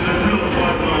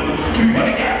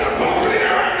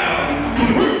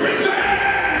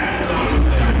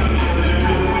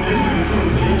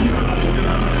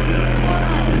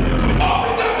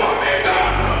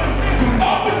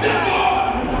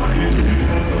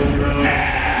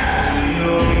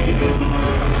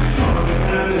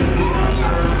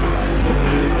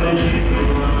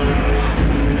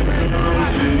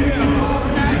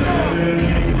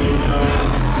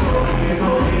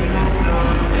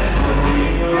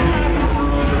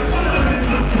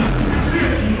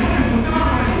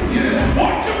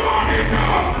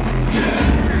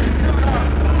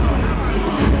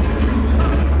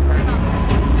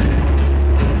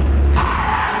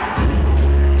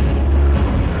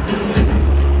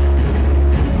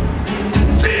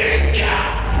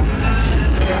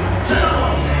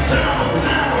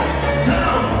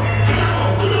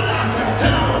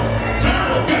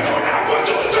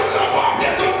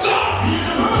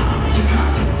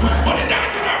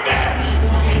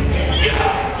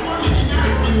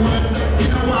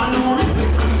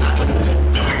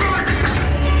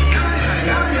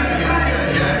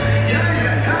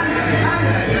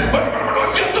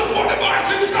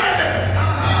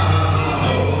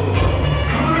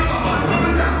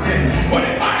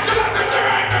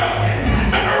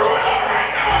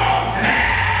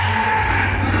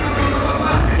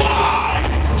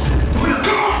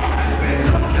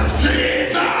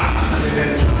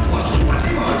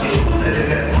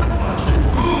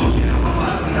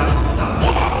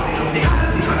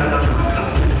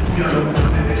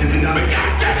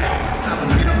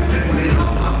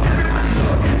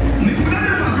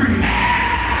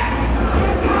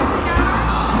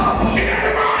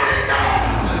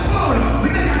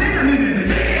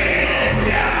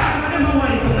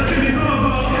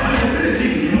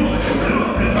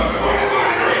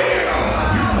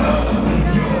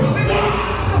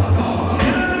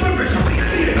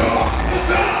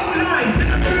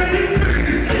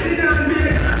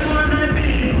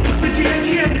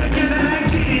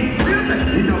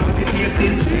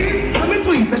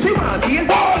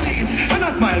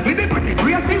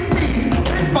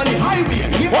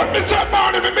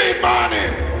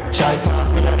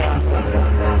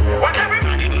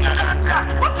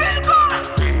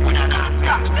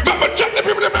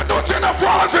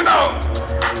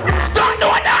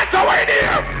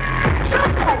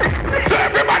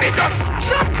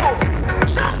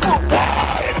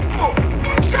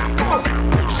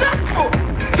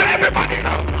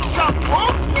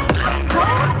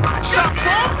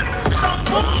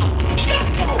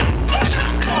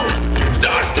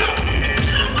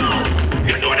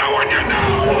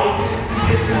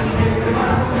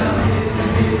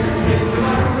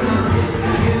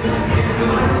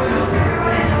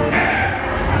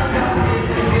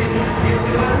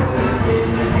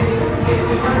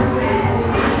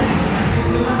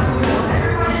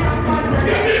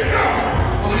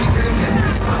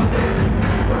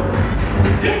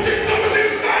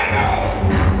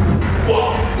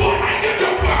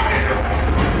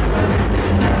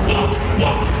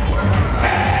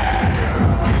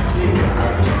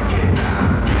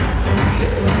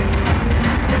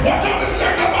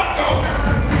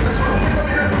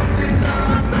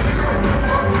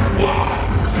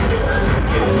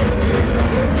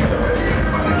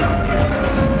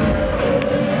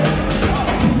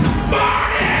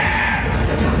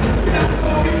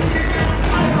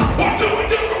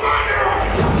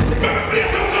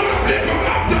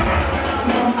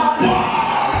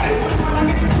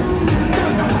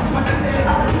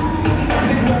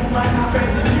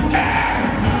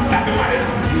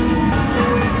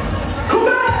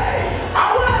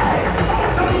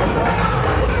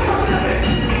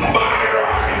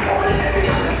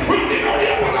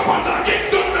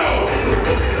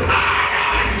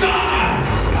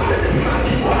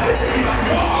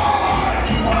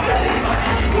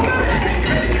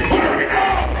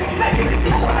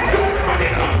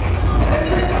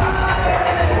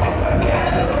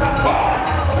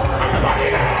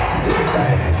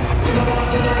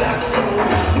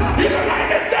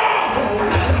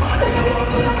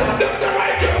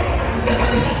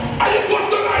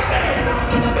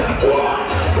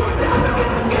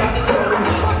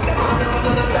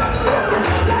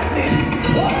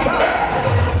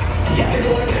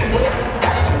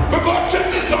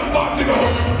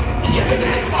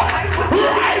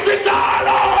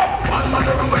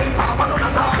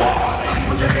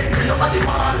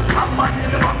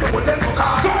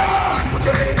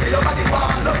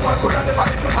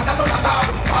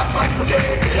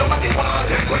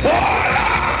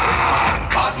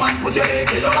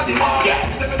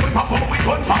 Before we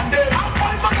gun from them, I'm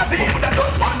my magazine with a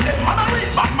gun from them. Man, I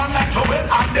read Batman like Joel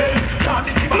and them.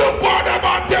 Look what I'm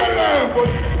about to tell them.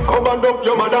 Come and up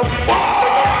your mother.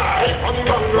 Hey, I'm the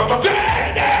wrong rubber.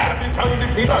 Every time you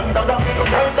see under that, you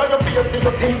can't tell your face,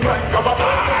 you think like rubber.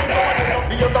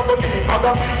 The other one in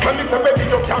father. When me say baby,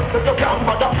 you can't say you can't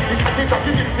bother. The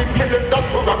chatty business, me left that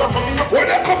to rather something. When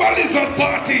they come on this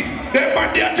party, they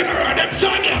man their general, them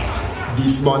son ya.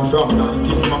 This man from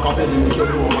 90s, Machiavelli, make you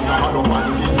know what I had on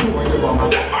my teeth. So whenever man,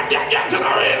 they man their girls in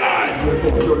a real life. You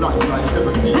fuck your life like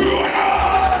 17.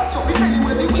 So we tell you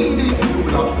where the weed is. You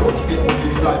will have start spit on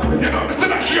it like me. You know, Mr.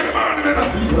 Nash, you're the man, you know.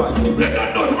 They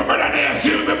don't know my brother there,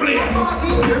 see me play.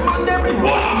 Parties, the man, they bring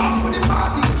to the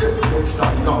parties. Don't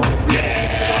start now.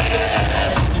 Yeah.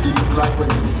 Like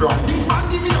when it's from this man,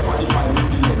 give me a body fine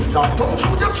with the next time. Don't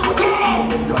shoot your shoot.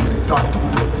 Don't your next time.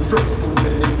 The first food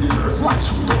and then the verse. Why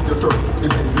shoot up your turn? The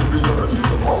things in reverse.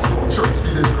 Off your church, the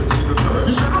liberty, the church.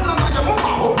 You should run like your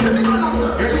mama. Okay, me gonna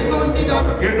serve.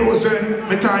 You know, say,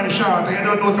 my time short, and you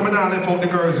don't know some of them for the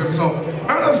girls and so.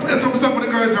 I'm gonna play some stuff for the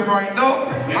girls right now.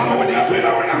 I'm gonna tell you.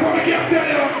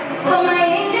 For my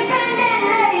independent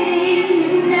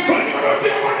ladies, now. But you don't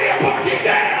see what they're walking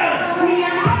there.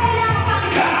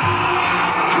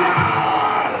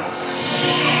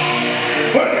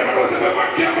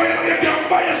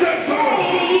 By yourself, so.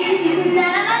 Ladies, na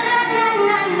na na na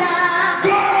na na.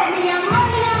 Go. Me and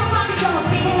money in my pocket, don't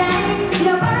feel nice.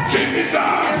 No bad. Jesus.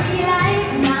 Real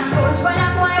life, now coach for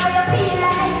that boy, what you feel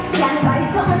like? Can buy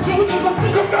some drink, you go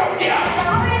feel. Come down here.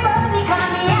 Don't worry about me, call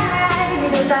me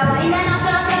alright. Just a wine and a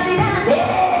flask, cause it dance.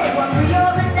 One free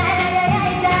over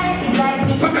style, it's like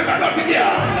me. So tell me nothing here.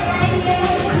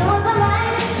 Clothes are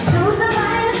mine, shoes are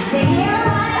mine, the hair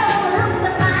are mine, all looks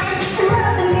are fine.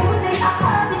 Love the music, a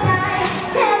party time.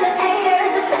 Tell the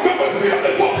haters the same. That must be on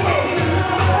the phone now.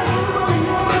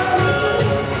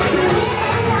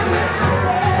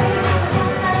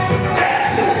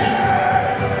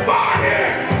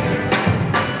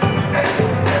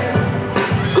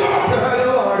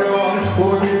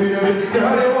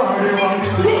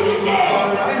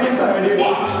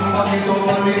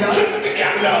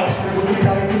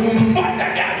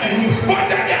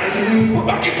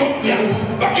 Back it up, yeah.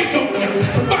 Back it up, yeah.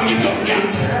 Back it up, yeah.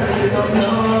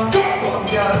 Go.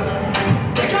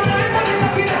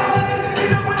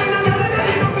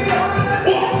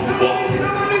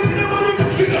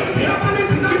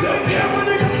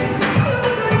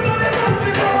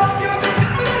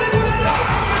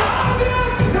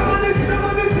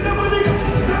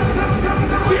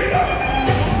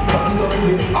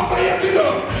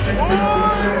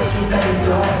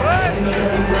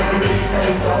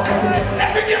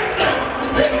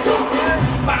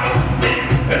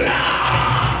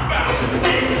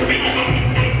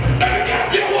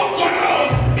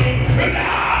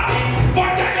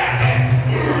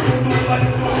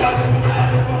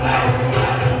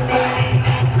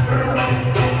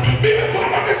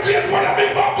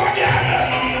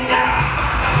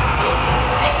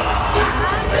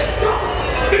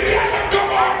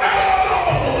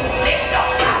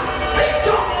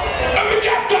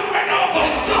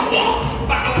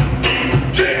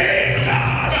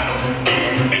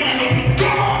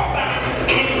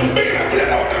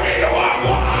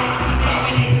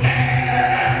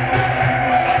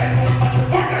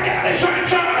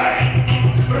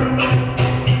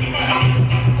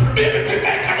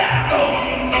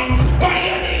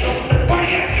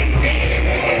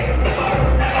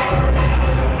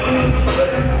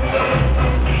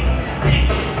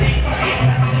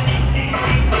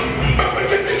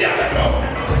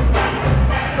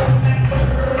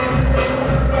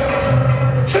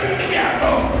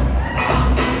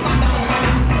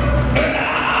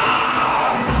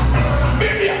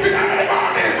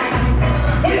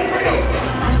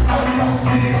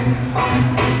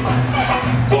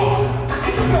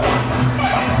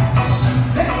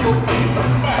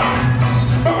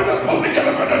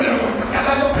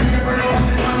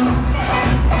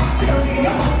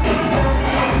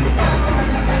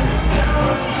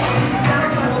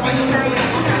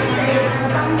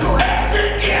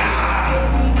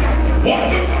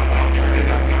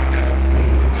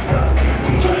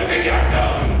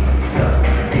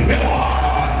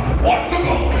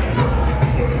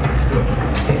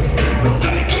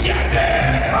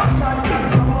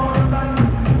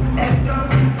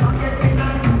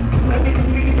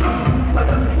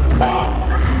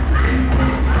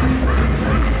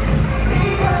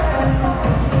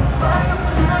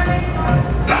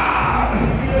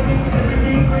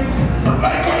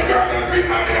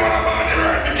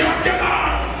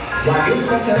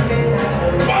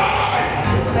 Why?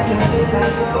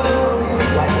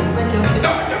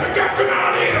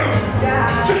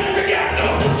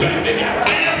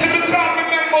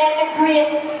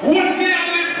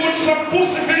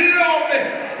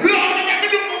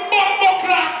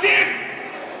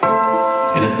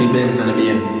 Benz on the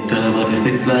beam, tell about the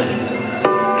 6 life.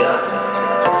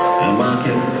 Yeah. And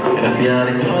markets, I see how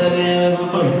they tell me ever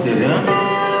come still, yeah?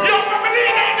 Yo, I'm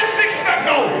leaning on the 6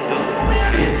 now.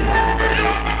 Yo,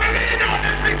 I'm leaning on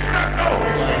the 6 now.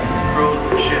 Bros,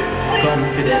 shit,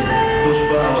 confident, push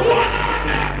forward.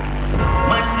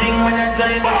 One thing when I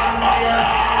try to see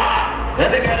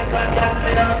every girl's got gas,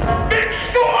 big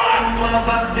store!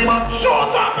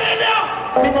 Shut up in there!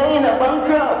 Me no in a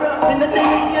bankrupt. Me no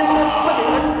think it's enough for the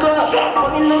handcuff. But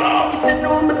me no think it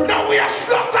know me. Now we are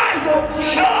stuck guys.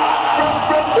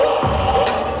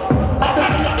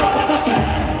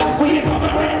 Squeeze on the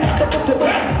breast, set up the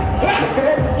body. Look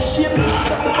at the shape,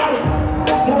 shut up the body.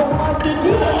 More smart than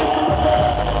you, listen to that.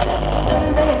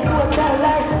 And they see what I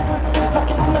like. Knock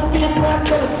it in the face, not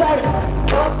to the side.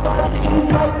 More smart than you,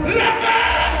 fight.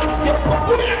 Your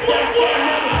body,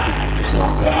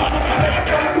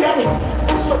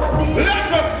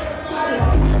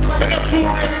 Big up two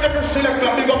different selector,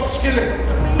 big up Skillet,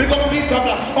 big up Peter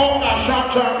Blas, Owner,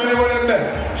 Short Term, anyone in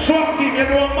there. Swamp Team, you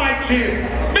know my team.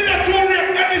 Big up two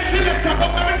any selector,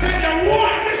 but let me tell you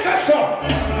what this is so.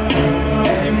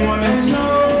 Any woman know.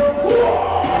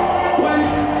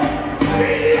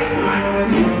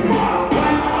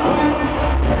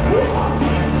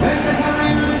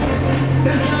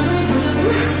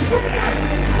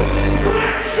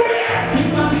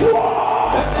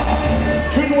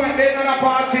 Twin White Day in a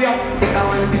party.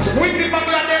 Windy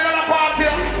Bangla Day in a party.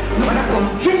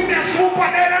 Junior Super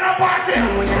Day in a party.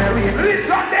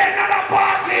 Listen Day in a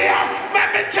party. Let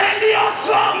me tell you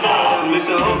something.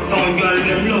 Mr. Uptown girl,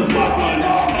 them love Batman.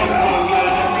 Uptown girl,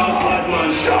 them love Batman.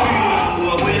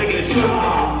 Boy, where you get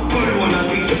shot? Good one, I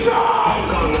think you shot. Hong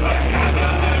Kong. I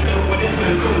got them love for this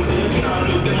spell code, so you can't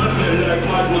look them and smell like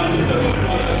Batman. Mr. Good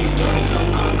one, I think Jackie Chan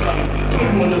Hong Kong.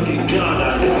 Good one, I think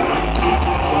Jordan.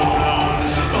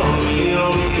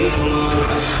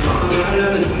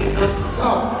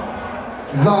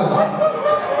 Zad,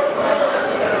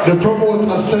 the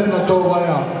promoter send that over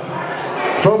here.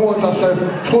 Promoter said,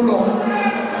 full up.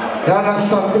 You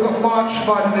understand? We got March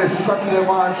Madness, Saturday,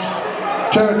 March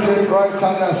 30th, right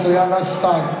on there, so you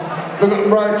understand? We got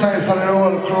Bright Eyes and the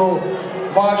whole crew.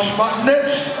 March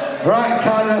Madness, right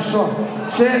on there, so.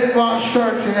 Say March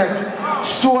 30th.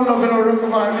 Stone of the River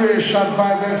Vibration,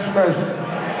 5 Express,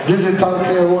 Digital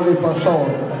Care, Holy per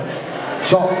Sound.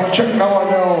 So, check that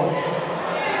one out.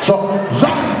 So,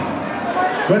 Zan,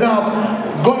 we're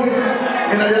not going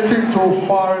in a thing too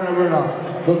far in the brother,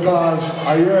 because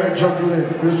I hear juggling.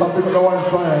 There's something on the one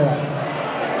flyer here.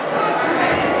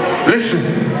 Listen,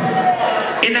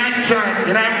 in that time,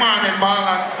 in that morning,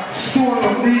 man, stone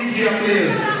of DJ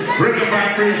players, reggae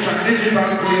vibration,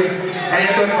 digital clear, and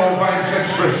you don't know Vibes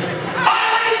Express.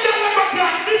 All of the young back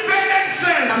defend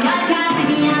themselves.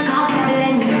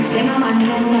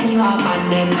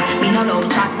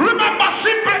 Remember,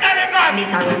 simple, elegant,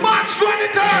 March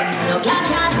 23rd.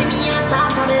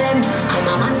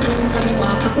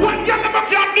 When young back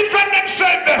defend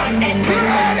themselves.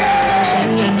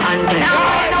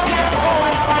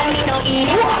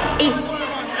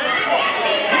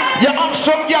 You have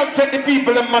some girl tell the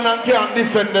people the man can't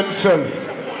defend themselves.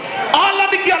 All of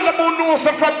the girl who knows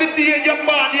from the day you're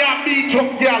born, you beat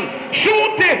up girl.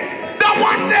 Shoot it! That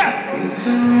one there!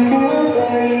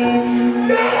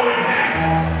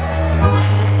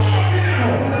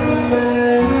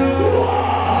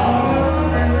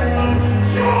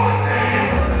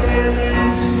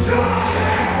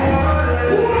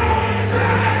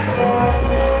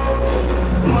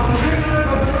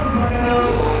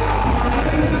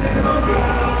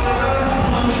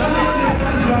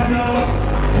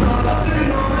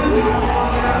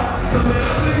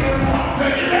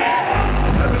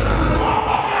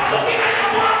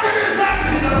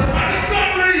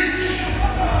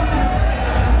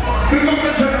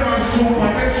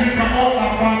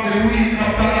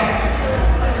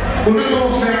 But they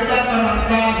don't say that and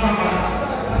Gaza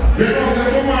man. They don't say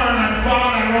woman and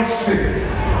father rusty.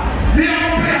 They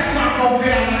don't play a song of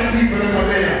fear and the people that were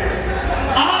there.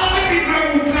 All the people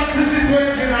who got the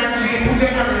situation 19 put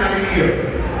them in the ear.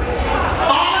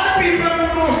 All the people who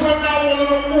know so now all of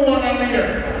them more than here.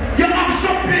 You have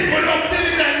some people up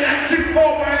there that they have chipped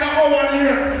over in an hour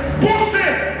here. Pussy!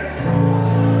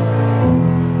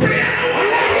 Play an hour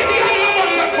here.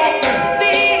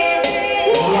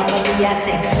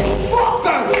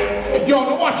 Yo,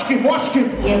 no watch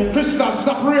him. Crystal,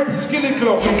 stop raping Skilly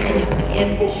Club.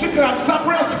 Sickler, stop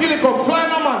raping Skilly Club.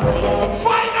 Find a man.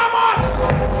 Find a man.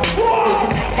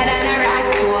 Tighter than a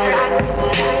rat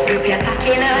hole. Grip your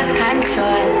cocky, lose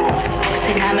control.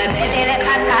 Pussy in my belly like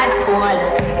a tadpole.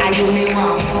 And you me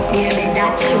want fuck, baby,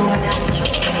 that's sure.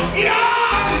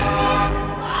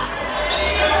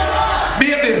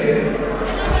 Baby,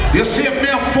 you see if me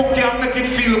a fuck you and make it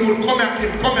feel good. Come here,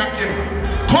 Kim. Come here,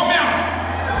 Kim. Come here.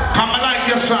 Come I like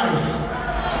your size.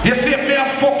 You see if me a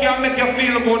fuck you and make you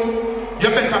feel good, you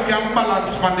better can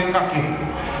balance man the cocky.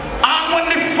 And when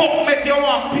the fuck make you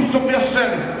want piece up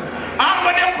yourself, and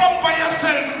when you come by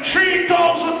yourself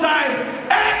 3,000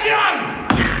 times, hey girl!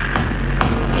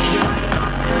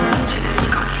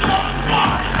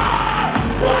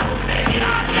 What's taking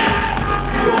on there?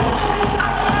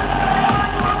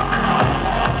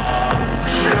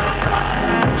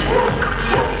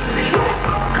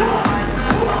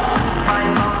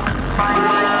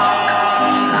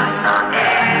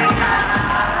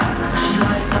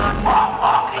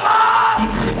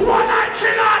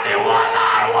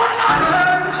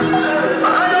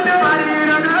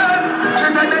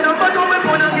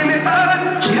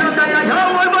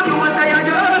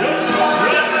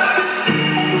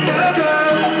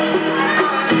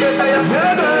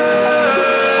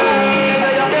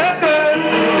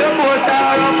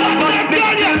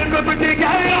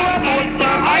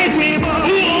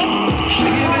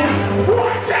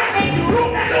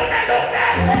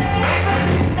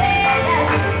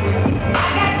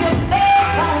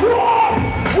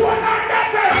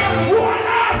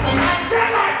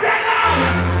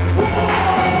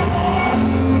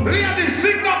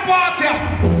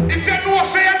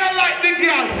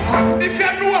 If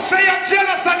you know say you're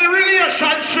jealous of the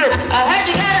relationship, I heard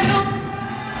you got a look.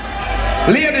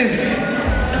 ladies,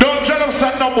 don't jealous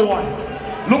at number one.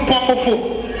 Look on my foot.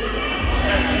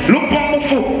 Look on my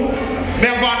foot.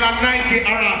 Never a Nike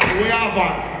Arak. We have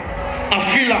a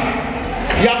filler.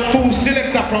 You have two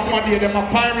selector from one day. Them a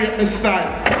pirate me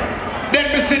style.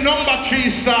 Then we see number 3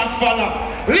 start follow.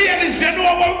 Ladies, you know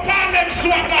what we call them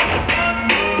swagger.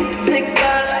 6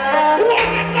 dollars. What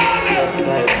we call them?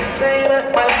 Say that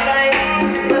my life,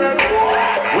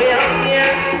 we out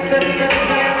here.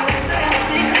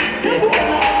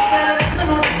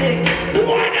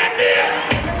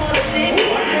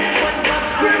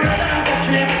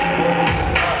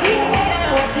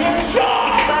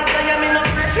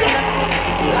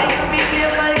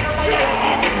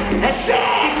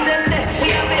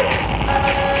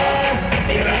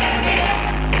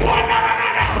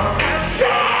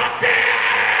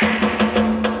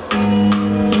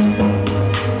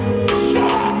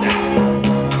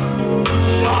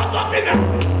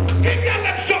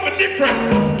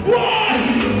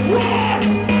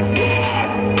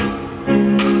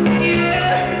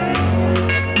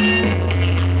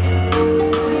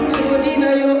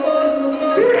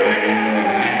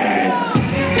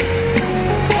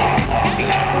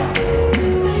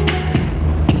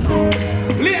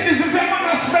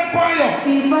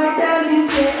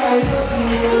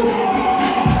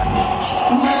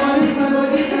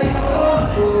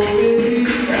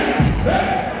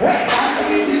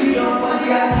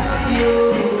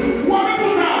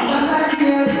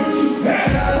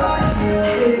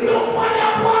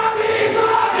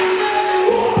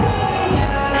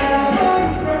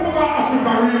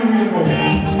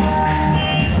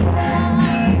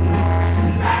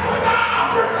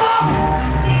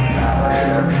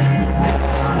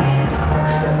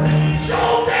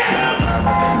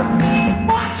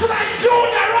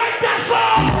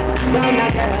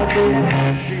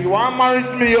 She want marry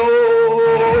me, oh.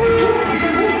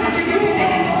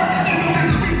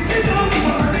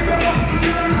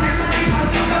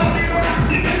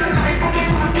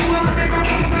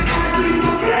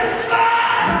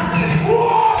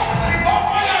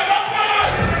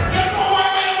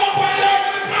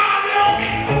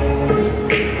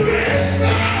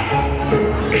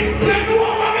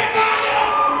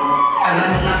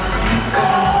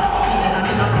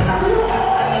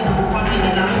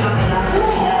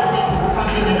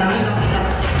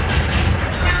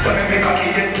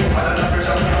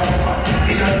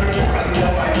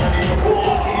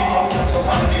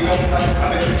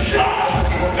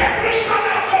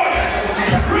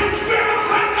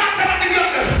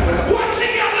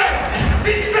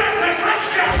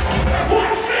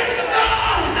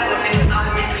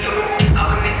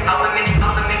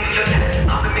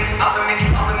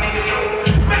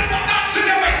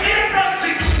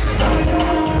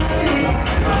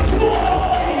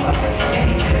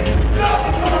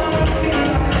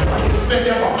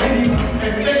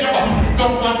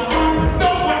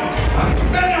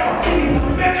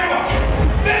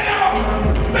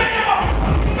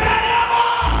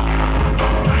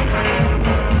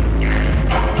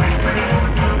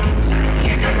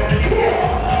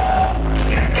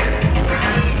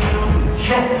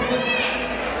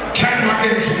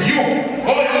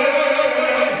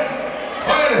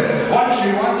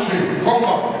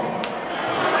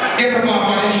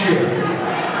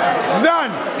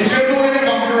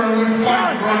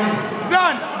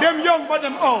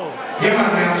 them all. Yeah,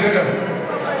 man, I tell them.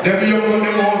 Them young with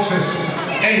them horses.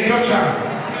 Hey, touch her.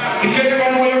 If you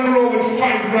never know you grow with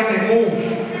 5 grand, they move.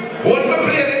 When we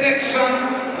play the next song,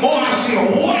 more I see you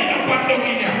wind up and down in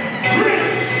here.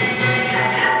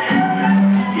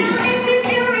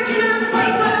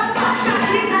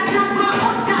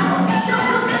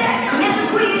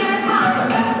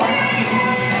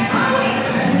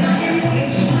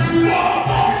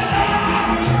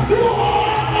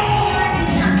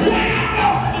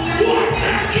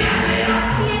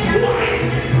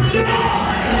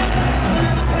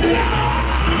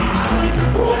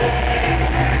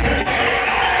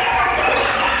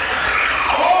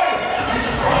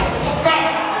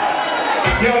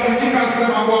 Yo, the tickers them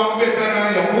are going better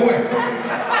than you. Go away.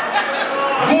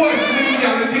 Go away, sleep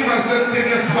here. The tickers them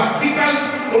take a spot. Tickers,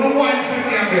 you don't want to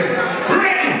me again.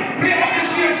 Ready? Play up the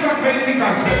same song for the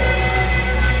tickers.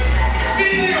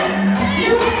 Speed it up.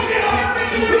 Look at the stairs.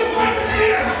 Look at the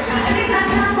stairs.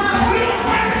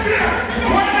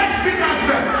 Why are the stickers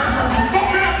there?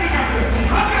 Fuck it up, tickers there.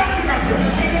 Fuck it up, tickers there.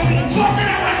 Fuck it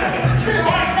up, tickers there. All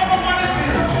right, come up on the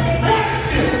stairs. On the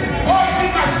stairs. All right,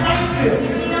 tickers, on the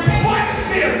stairs.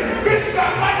 Bitch,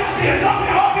 stop by the stairs, up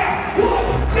here, up here.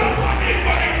 Nobody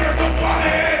for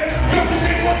everybody. Just to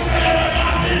say what's there.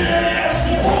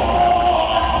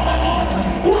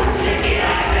 Watch it here.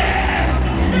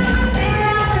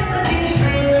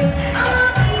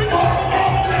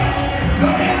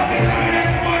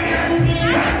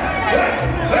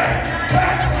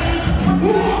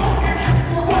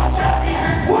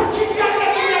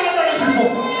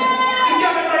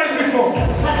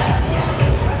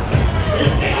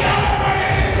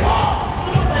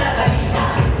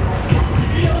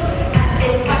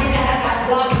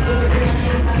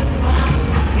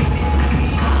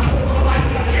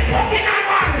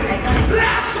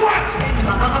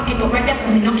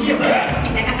 Me no care. Me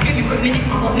like a scream, me quick, me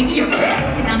nip up me ear.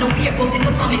 Me now no fear, post it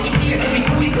up and make it clear. Me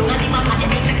cool it down and leave my body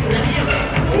nice like full of beer.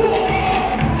 Cool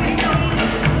it down,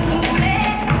 cool it,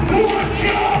 cool it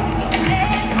down,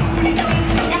 cool it down,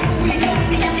 yeah, cool it down,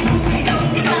 me have to cool it down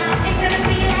because it's gonna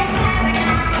feel like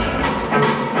paradise.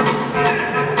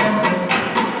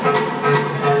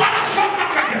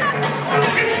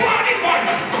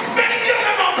 645. Many girls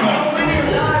are not for.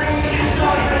 Lolly,